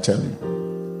 I tell you.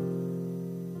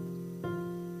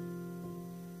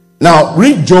 Now,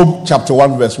 read Job chapter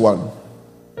 1, verse 1.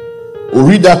 We'll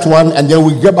read that one and then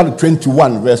we'll get back to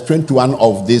 21, verse 21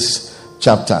 of this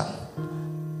chapter.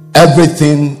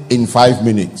 Everything in 5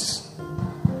 minutes.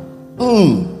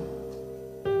 You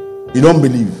don't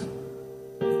believe.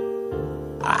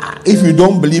 If you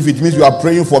don't believe, it means you are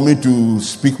praying for me to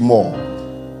speak more.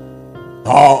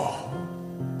 Oh,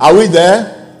 are we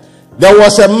there? There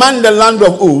was a man in the land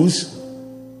of Uz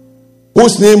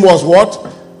whose name was what?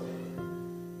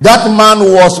 That man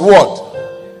was what?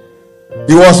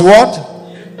 He was what?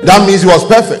 That means he was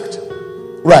perfect.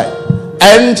 Right.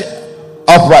 And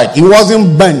upright. He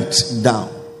wasn't bent down.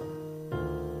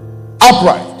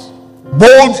 Upright.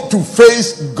 Bold to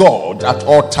face God at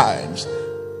all times.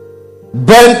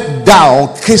 Bent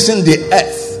down, kissing the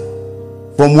earth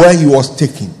from where he was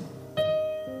taken.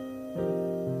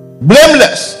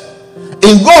 Blameless.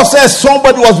 If God says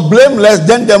somebody was blameless,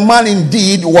 then the man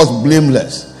indeed was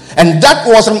blameless. And that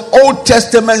was an Old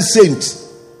Testament saint.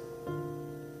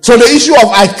 So the issue of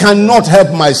I cannot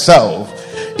help myself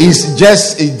is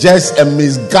just a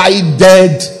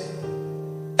misguided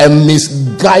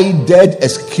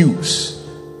excuse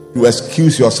to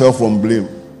excuse yourself from blame.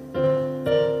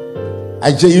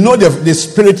 You know the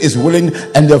spirit is willing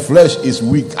and the flesh is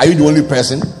weak. Are you the only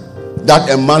person that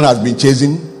a man has been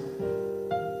chasing?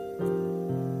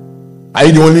 Are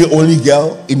you the only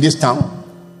girl in this town?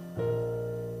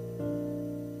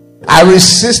 I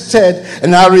resisted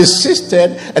and I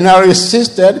resisted and I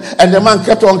resisted, and the man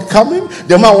kept on coming.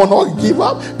 The man will not give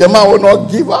up. The man will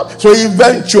not give up. So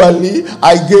eventually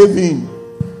I gave in.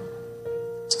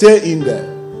 Stay in there.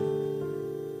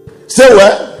 Stay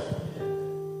where?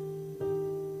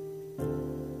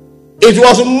 It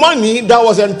was money that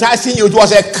was enticing you. It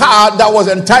was a car that was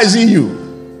enticing you.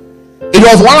 It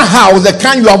was one house, the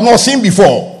kind you have not seen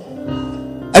before.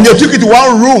 And they took you to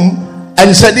one room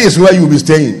and said, this is where you will be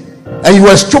staying. And you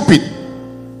were stupid.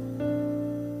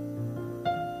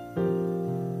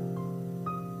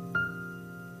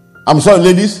 I'm sorry,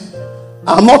 ladies.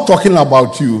 I'm not talking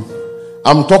about you.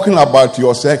 I'm talking about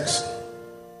your sex.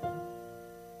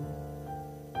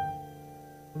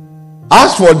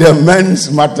 As for the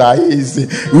men's matter,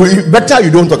 better you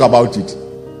don't talk about it.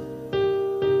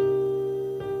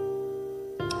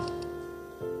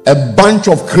 A bunch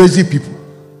of crazy people.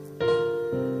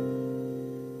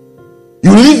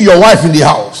 You leave your wife in the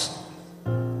house.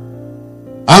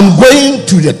 I'm going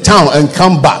to the town and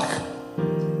come back.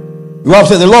 You have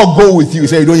said, the Lord go with you. You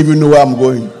say, you don't even know where I'm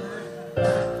going.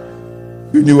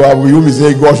 You knew where you will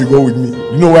say, God should go with me.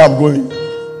 You know where I'm going.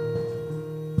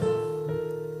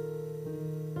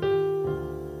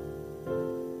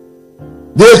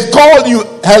 They called you,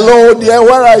 hello dear,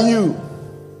 where are you?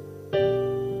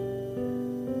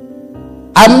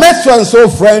 I met so and so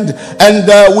friend,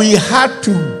 and we had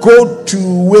to go to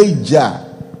Wager.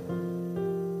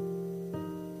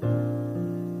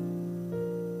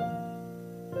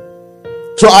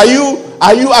 So are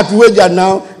you at Wager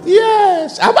now?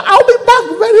 Yes, I'll be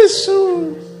back very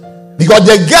soon. Because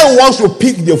the girl wants to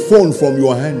pick the phone from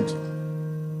your hand.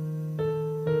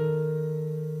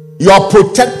 You are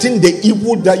protecting the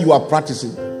evil that you are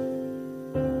practicing.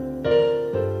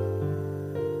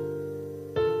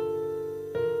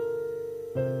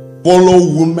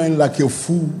 Follow women like a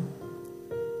fool.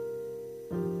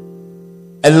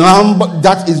 A lamb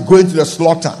that is going to the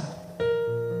slaughter,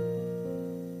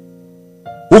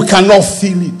 who cannot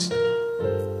feel it.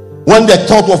 When the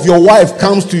thought of your wife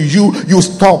comes to you, you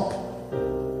stop.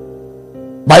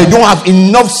 But you don't have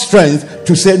enough strength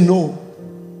to say no.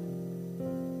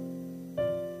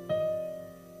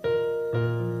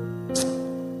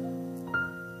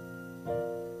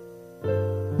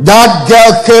 That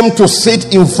girl came to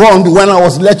sit in front when I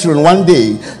was lecturing one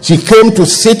day. She came to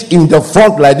sit in the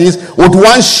front like this with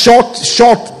one short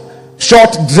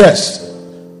dress.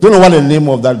 Don't know what the name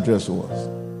of that dress was.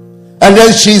 And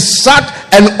then she sat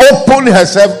and opened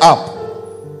herself up.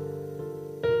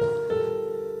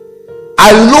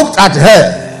 I looked at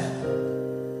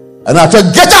her and I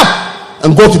said, get up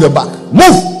and go to the back.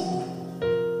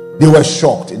 Move. They were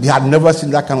shocked. They had never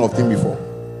seen that kind of thing before.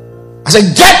 I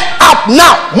said, get up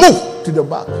now. Move to the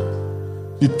back.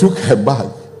 She took her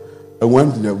bag and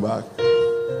went to the back.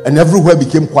 And everywhere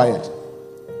became quiet.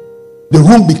 The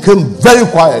room became very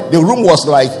quiet. The room was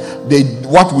like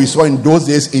what we saw in those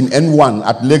days in N1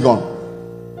 at Legon.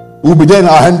 We'll be there in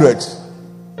our hundreds.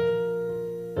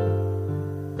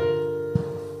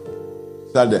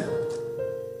 Sat there.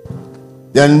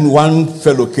 Then one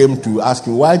fellow came to ask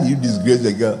him, why did you disgrace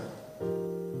the girl?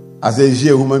 I said, is she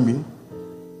a human being?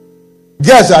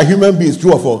 Girls are human beings,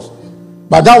 two of us.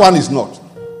 But that one is not.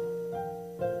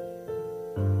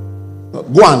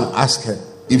 Go and ask her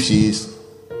if she is.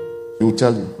 She will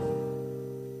tell you.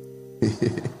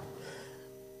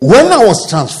 When I was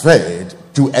transferred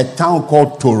to a town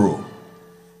called Toro,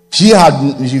 she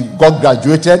got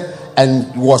graduated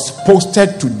and was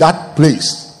posted to that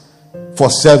place for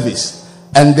service.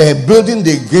 And the building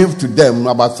they gave to them,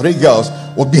 about 3 girls,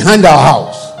 was behind our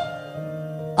house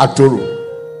at Toro.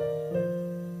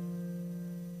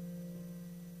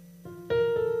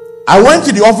 I went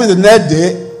to the office the next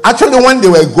day. Actually, when they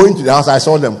were going to the house, I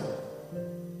saw them.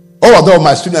 All of them were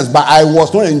my students, but I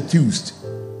was not enthused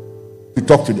to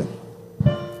talk to them.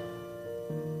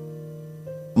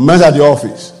 I met at the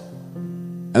office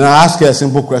and I asked her a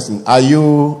simple question. Are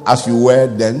you as you were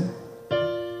then?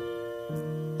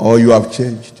 Or you have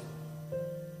changed?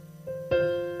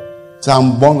 So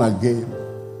I'm born again.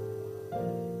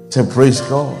 Say, praise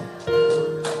God.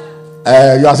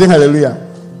 You are saying hallelujah.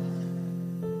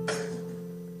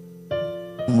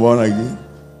 I'm born again.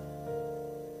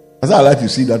 That's how I like to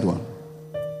see that one.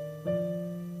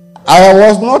 I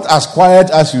was not as quiet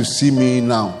as you see me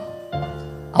now.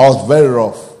 I was very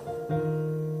rough.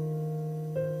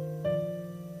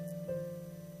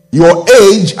 Your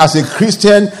age as a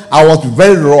Christian, I was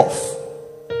very rough.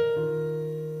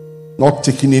 Not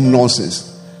taking in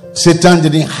nonsense. Satan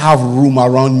didn't have room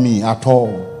around me at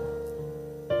all.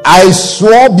 I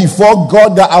swore before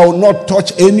God that I will not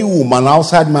touch any woman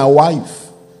outside my wife.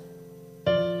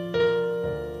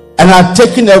 And I'd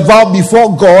taken a vow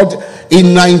before God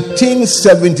in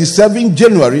 1977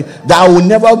 January that I will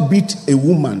never beat a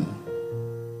woman.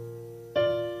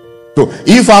 So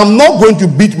if I'm not going to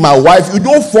beat my wife, you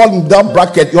don't fall in that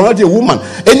bracket. You're not a woman.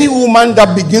 Any woman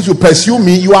that begins to pursue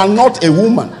me, you are not a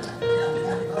woman.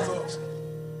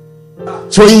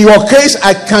 So in your case,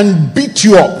 I can beat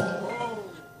you up.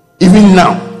 Even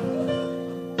now.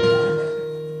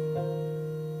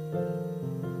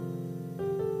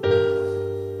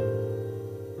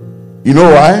 You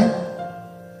know why?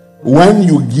 When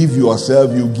you give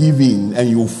yourself, you give in and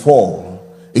you fall.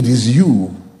 It is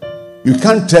you. You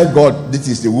can't tell God, this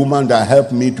is the woman that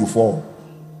helped me to fall.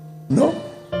 No.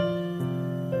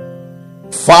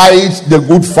 Fight the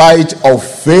good fight of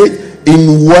faith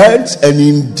in words and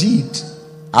in deed.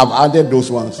 I've added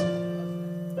those ones.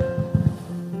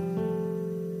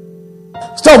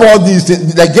 Stop all these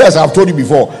things. The girls, I've told you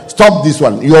before. Stop this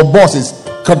one. Your boss is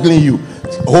cuddling you,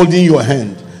 holding your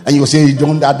hand, and you say, I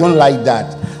don't like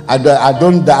that. I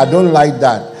don't like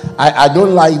that. I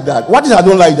don't like that. What is I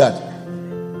don't like that?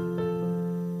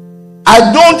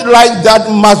 I don't like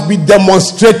that must be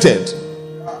demonstrated.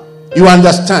 You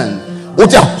understand?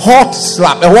 With a hot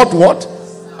slap. A hot what?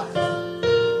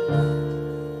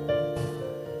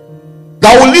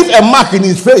 That will leave a mark in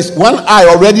his face. One eye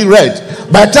already red.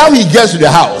 By the time he gets to the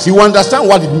house, he will understand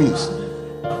what it means.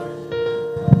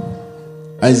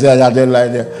 And he said, I don't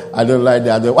like that. I don't like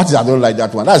that. What is I don't like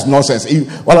that one? That's nonsense.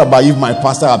 What about if my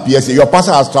pastor appears here? Your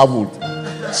pastor has traveled.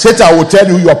 Satan will tell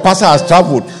you your pastor has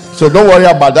traveled. So don't worry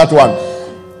about that one.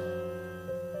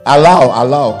 Allow.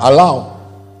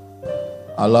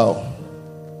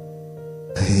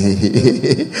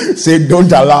 Say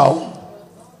don't allow.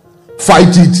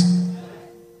 Fight it.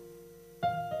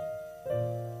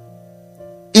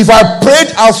 If I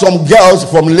prayed out some girls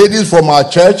from ladies from our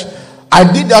church, I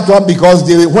did that one because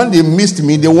when they missed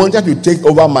me, they wanted to take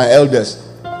over my elders.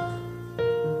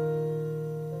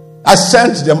 I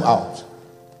sent them out.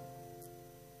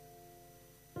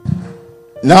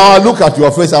 Now I look at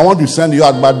your face, I want to send you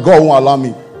out, but God won't allow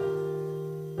me.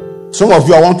 Some of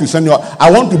you, I want to send you out.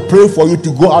 I want to pray for you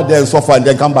to go out there and suffer and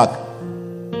then come back.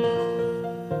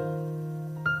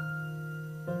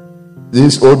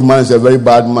 This old man is a very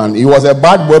bad man. He was a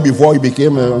bad boy before he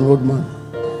became an old man.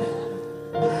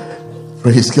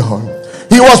 Praise God.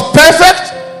 He was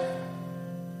perfect.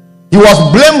 He was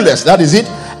blameless. That is it.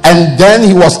 And then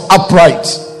he was upright.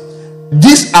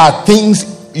 These are things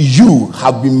you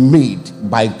have been made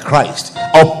by Christ.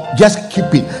 Or just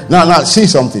keep it. Now, say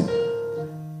something.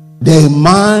 The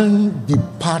man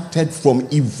departed from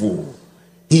evil.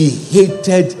 He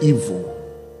hated evil.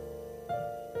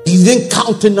 He didn't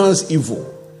countenance evil.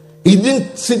 He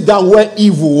didn't sit down where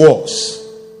evil was.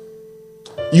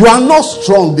 You are not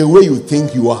strong the way you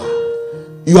think you are.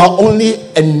 You are only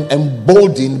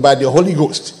emboldened by the Holy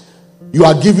Ghost. You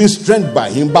are given strength by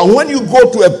him. But when you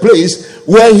go to a place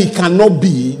where he cannot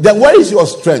be, then where is your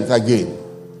strength again?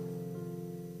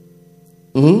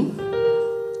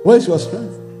 Where is your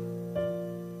strength?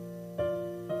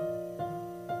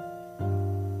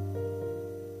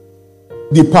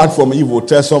 Depart from evil.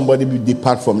 Tell somebody,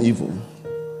 depart from evil.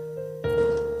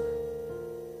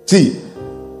 See,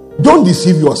 don't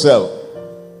deceive yourself.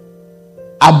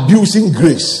 Abusing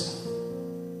grace.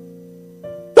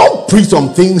 Don't preach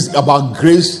some things about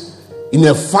grace in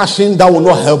a fashion that will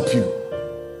not help you.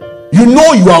 You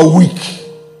know you are weak.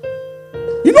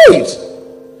 You know it.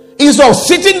 Instead of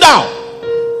sitting down,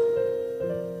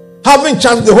 having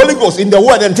chance with the Holy Ghost in the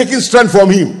word and taking strength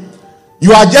from him,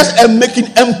 you are just making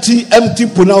empty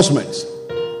pronouncements.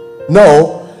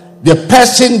 No, the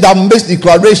person that makes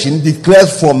declaration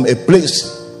declares from a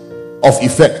place of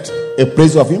effect, a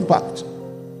place of impact.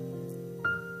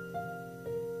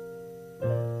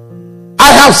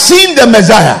 I have seen the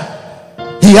Messiah.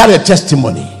 He had a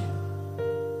testimony.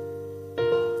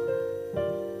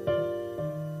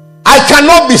 I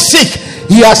cannot be sick.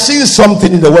 He has seen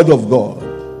something in the word of God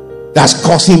that's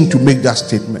caused him to make that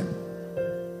statement.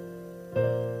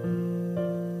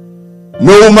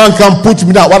 No man can put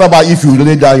me down. What about if you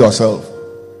lay down yourself?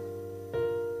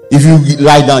 If you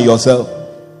lie down yourself?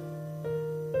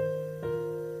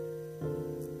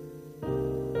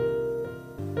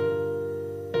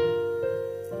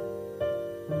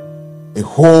 A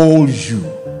whole you,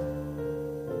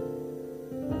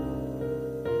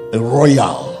 a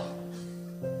royal,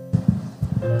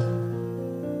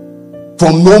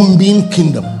 from no mean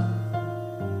kingdom,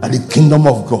 and the kingdom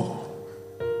of God,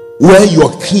 where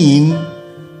your king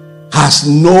has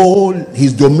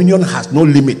his dominion has no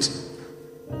limit.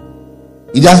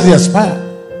 It doesn't expire.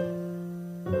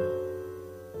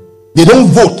 They don't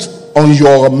vote on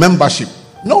your membership.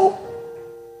 No.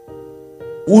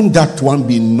 Won't that one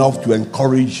be enough to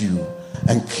encourage you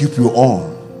and keep you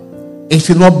on? It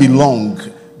will not be long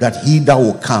that he that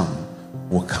will come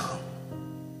will come.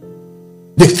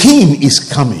 The king is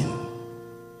coming.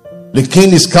 The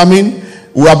king is coming.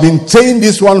 We have been saying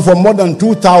this one for more than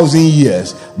 2,000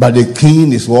 years, but the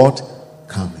king is what?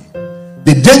 Coming.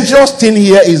 The dangerous thing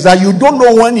here is that you don't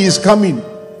know when he is coming.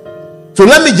 So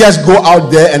let me just go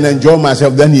out there and enjoy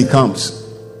myself. Then he comes.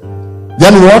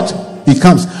 Then what? He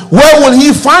comes. Where will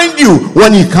he find you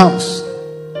when he comes?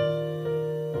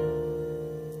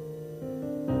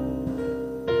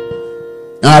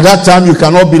 And at that time you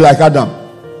cannot be like Adam,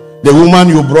 the woman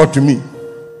you brought to me.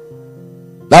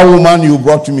 That woman you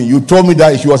brought to me, you told me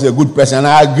that she was a good person, and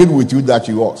I agreed with you that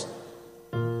she was.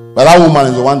 But that woman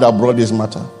is the one that brought this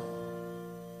matter.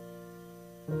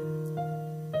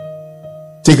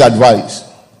 Take advice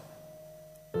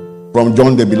from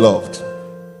John the Beloved.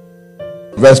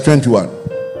 Verse 21.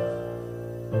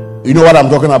 You know what I'm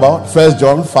talking about? 1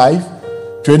 John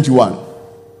 5:21.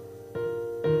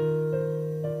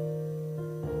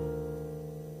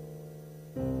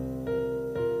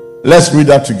 Let's read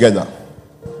that together.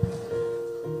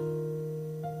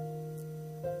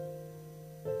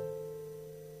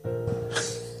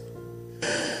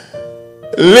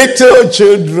 Little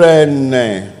children.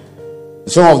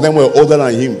 Some of them were older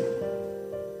than him.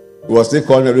 He was still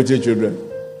calling them little children.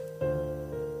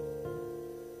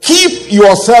 Keep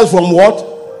yourselves from what?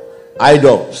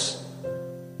 Idols.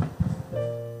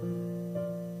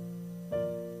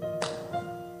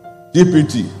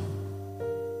 DPT.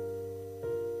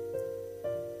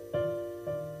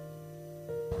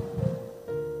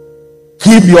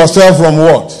 Keep yourself from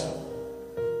what?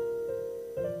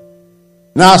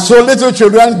 Now, so little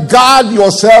children, guard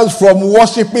yourselves from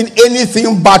worshiping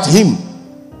anything but him.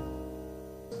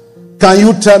 Can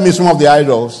you tell me some of the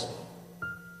idols?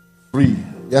 Free.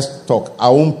 Just talk. I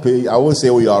won't pay. I won't say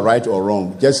you are right or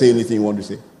wrong. Just say anything you want to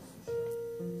say.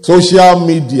 Social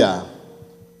media.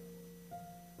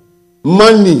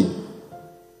 Money.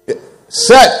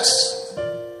 Sex.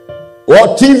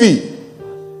 What? TV.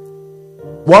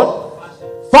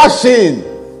 What? Fashion.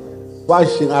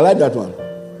 Fashion. I like that one.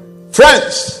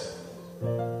 Friends.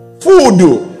 Food.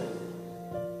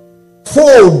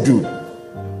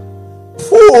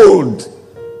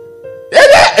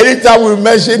 Anytime we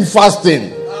mention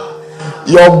fasting,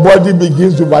 your body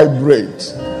begins to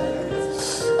vibrate.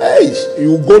 Hey,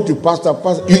 you go to pastor,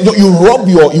 you rub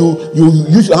you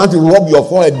use your hand to rub your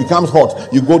forehead, it becomes hot.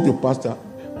 You go to pastor,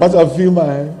 feel my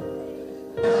hand.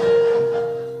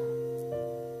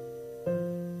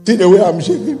 See the way I'm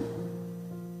shaking?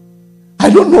 I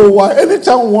don't know why.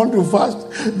 Anytime I want to fast,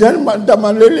 then the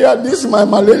malaria, this is my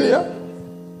malaria.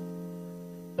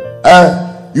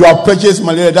 You have purchased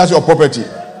malaria, that's your property.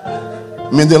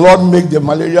 May the Lord make the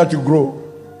malaria to grow.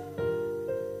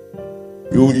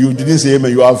 You didn't say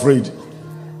amen, you are afraid.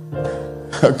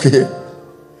 Okay.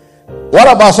 What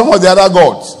about some of the other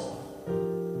gods?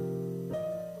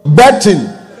 Betting.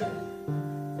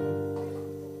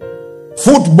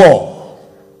 Football.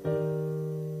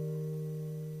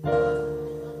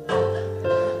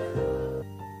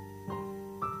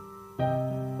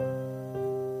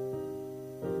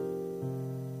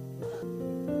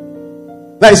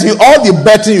 Now you see, all the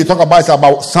betting you talk about is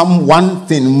about one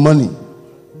thing, money.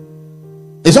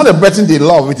 It's not the betting they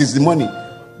love, it is the money.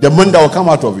 The money that will come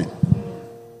out of it.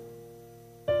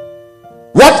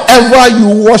 Whatever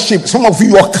you worship, some of you,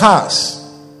 your cars.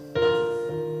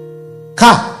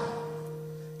 Car.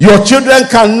 Your children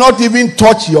cannot even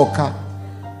touch your car.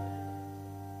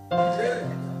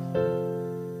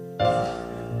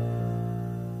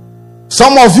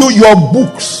 Some of you, your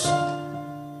books.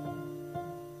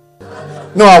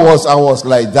 No, I was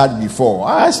like that before.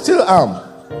 I still am.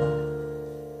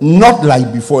 Not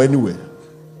like before anyway.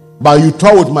 But you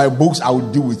talk with my books, I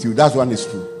will deal with you. That's one is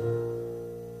true.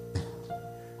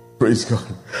 Praise God.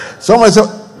 Someone said,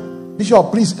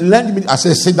 Bishop, please lend me. I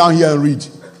said, sit down here and read.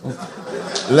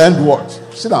 Lend what?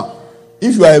 Sit down.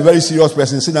 If you are a very serious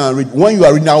person, sit down and read. When you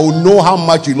are reading, I will know how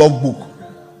much you love book.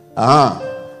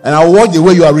 And I will watch the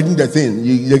way you are reading the thing.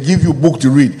 They give you book to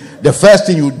read. The first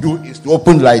thing you do is to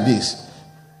open like this.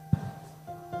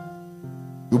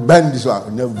 You bend this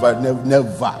one.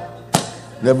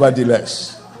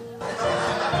 Nevertheless.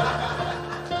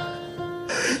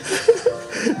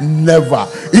 Never.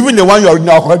 Even the one you are reading,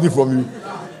 I'll collect it from you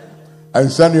and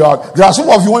send you out. There are some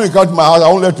of you, when you come to my house, I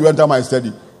won't let you enter my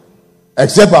study.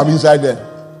 Except I'm inside there.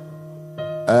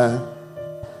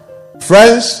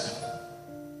 Friends,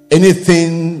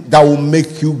 anything that will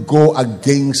make you go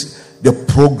against the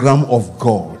program of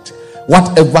God,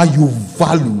 whatever you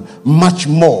value much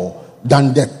more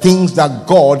than the things that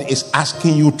God is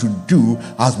asking you to do,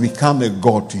 has become a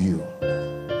God to you.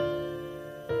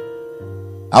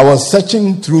 I was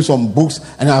searching through some books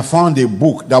and I found a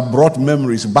book that brought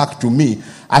memories back to me.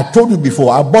 I told you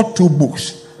before, I bought 2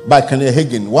 books by Kenneth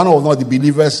Hagin. One of them, The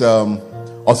Believer's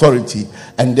Authority,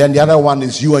 and then the other one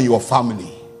is You and Your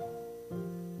Family.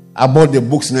 I bought the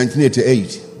books in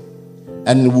 1988,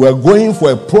 and we were going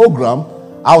for a program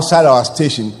outside our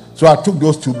station, so I took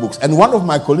those 2 books. And one of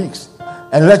my colleagues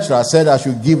and lecturer said I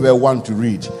should give her one to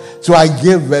read, so I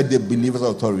gave her The Believer's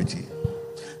Authority,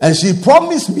 and she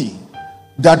promised me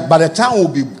that by the time we'll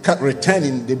be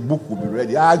returning, the book will be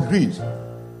ready. I agreed.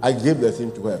 I gave the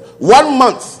thing to her. 1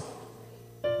 month,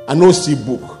 I no see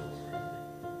book.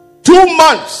 2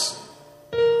 months,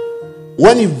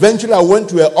 when eventually I went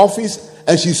to her office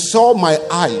and she saw my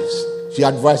eyes, she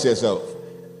advised herself.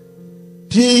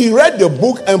 She read the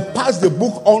book and passed the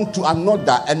book on to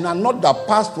another, and another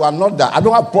passed to another. I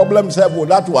don't have problems with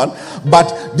that one,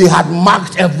 but they had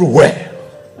marked everywhere.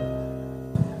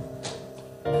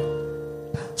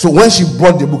 So when she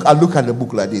brought the book, I look at the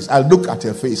book like this. I look at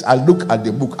her face. I look at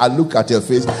the book. I look at her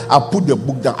face. I put the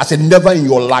book down. I said, never in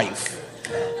your life.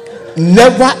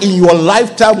 Never in your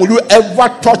lifetime will you ever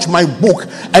touch my book.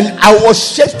 And I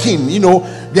was shaking,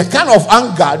 the kind of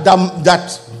anger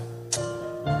that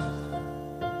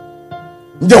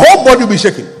the whole body will be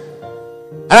shaking.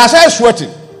 And I started sweating.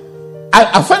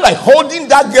 I felt like holding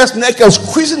that girl's neck and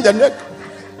squeezing the neck.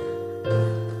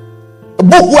 A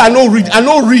book where I don't read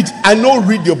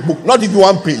the book, not even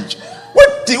 1 page.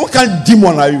 What kind of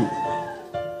demon are you?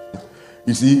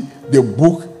 You see, the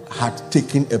book had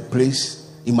taken a place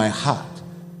in my heart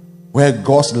where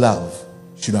God's love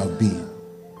should have been.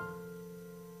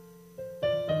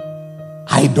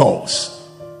 Idols.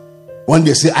 When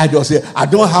they say idols, say, I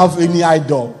don't have any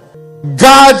idol.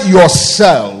 Guard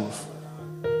yourself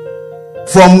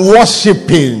from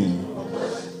worshiping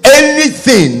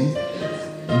anything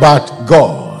but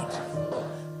God.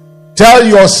 Tell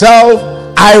yourself,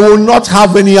 I will not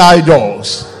have any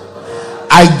idols.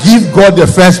 I give God the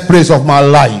first place of my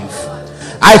life.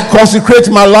 I consecrate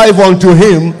my life unto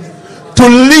Him to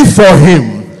live for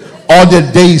Him all the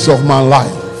days of my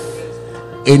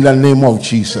life. In the name of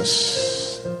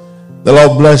Jesus. The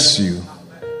Lord bless you.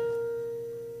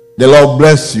 The Lord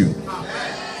bless you.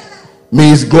 May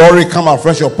His glory come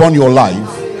afresh upon your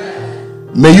life.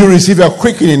 May you receive a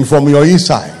quickening from your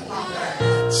inside.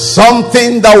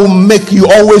 Something that will make you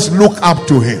always look up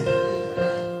to Him.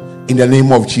 In the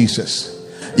name of Jesus.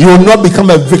 You will not become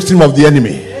a victim of the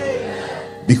enemy,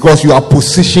 because you are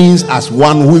positioned as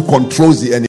one who controls the enemy.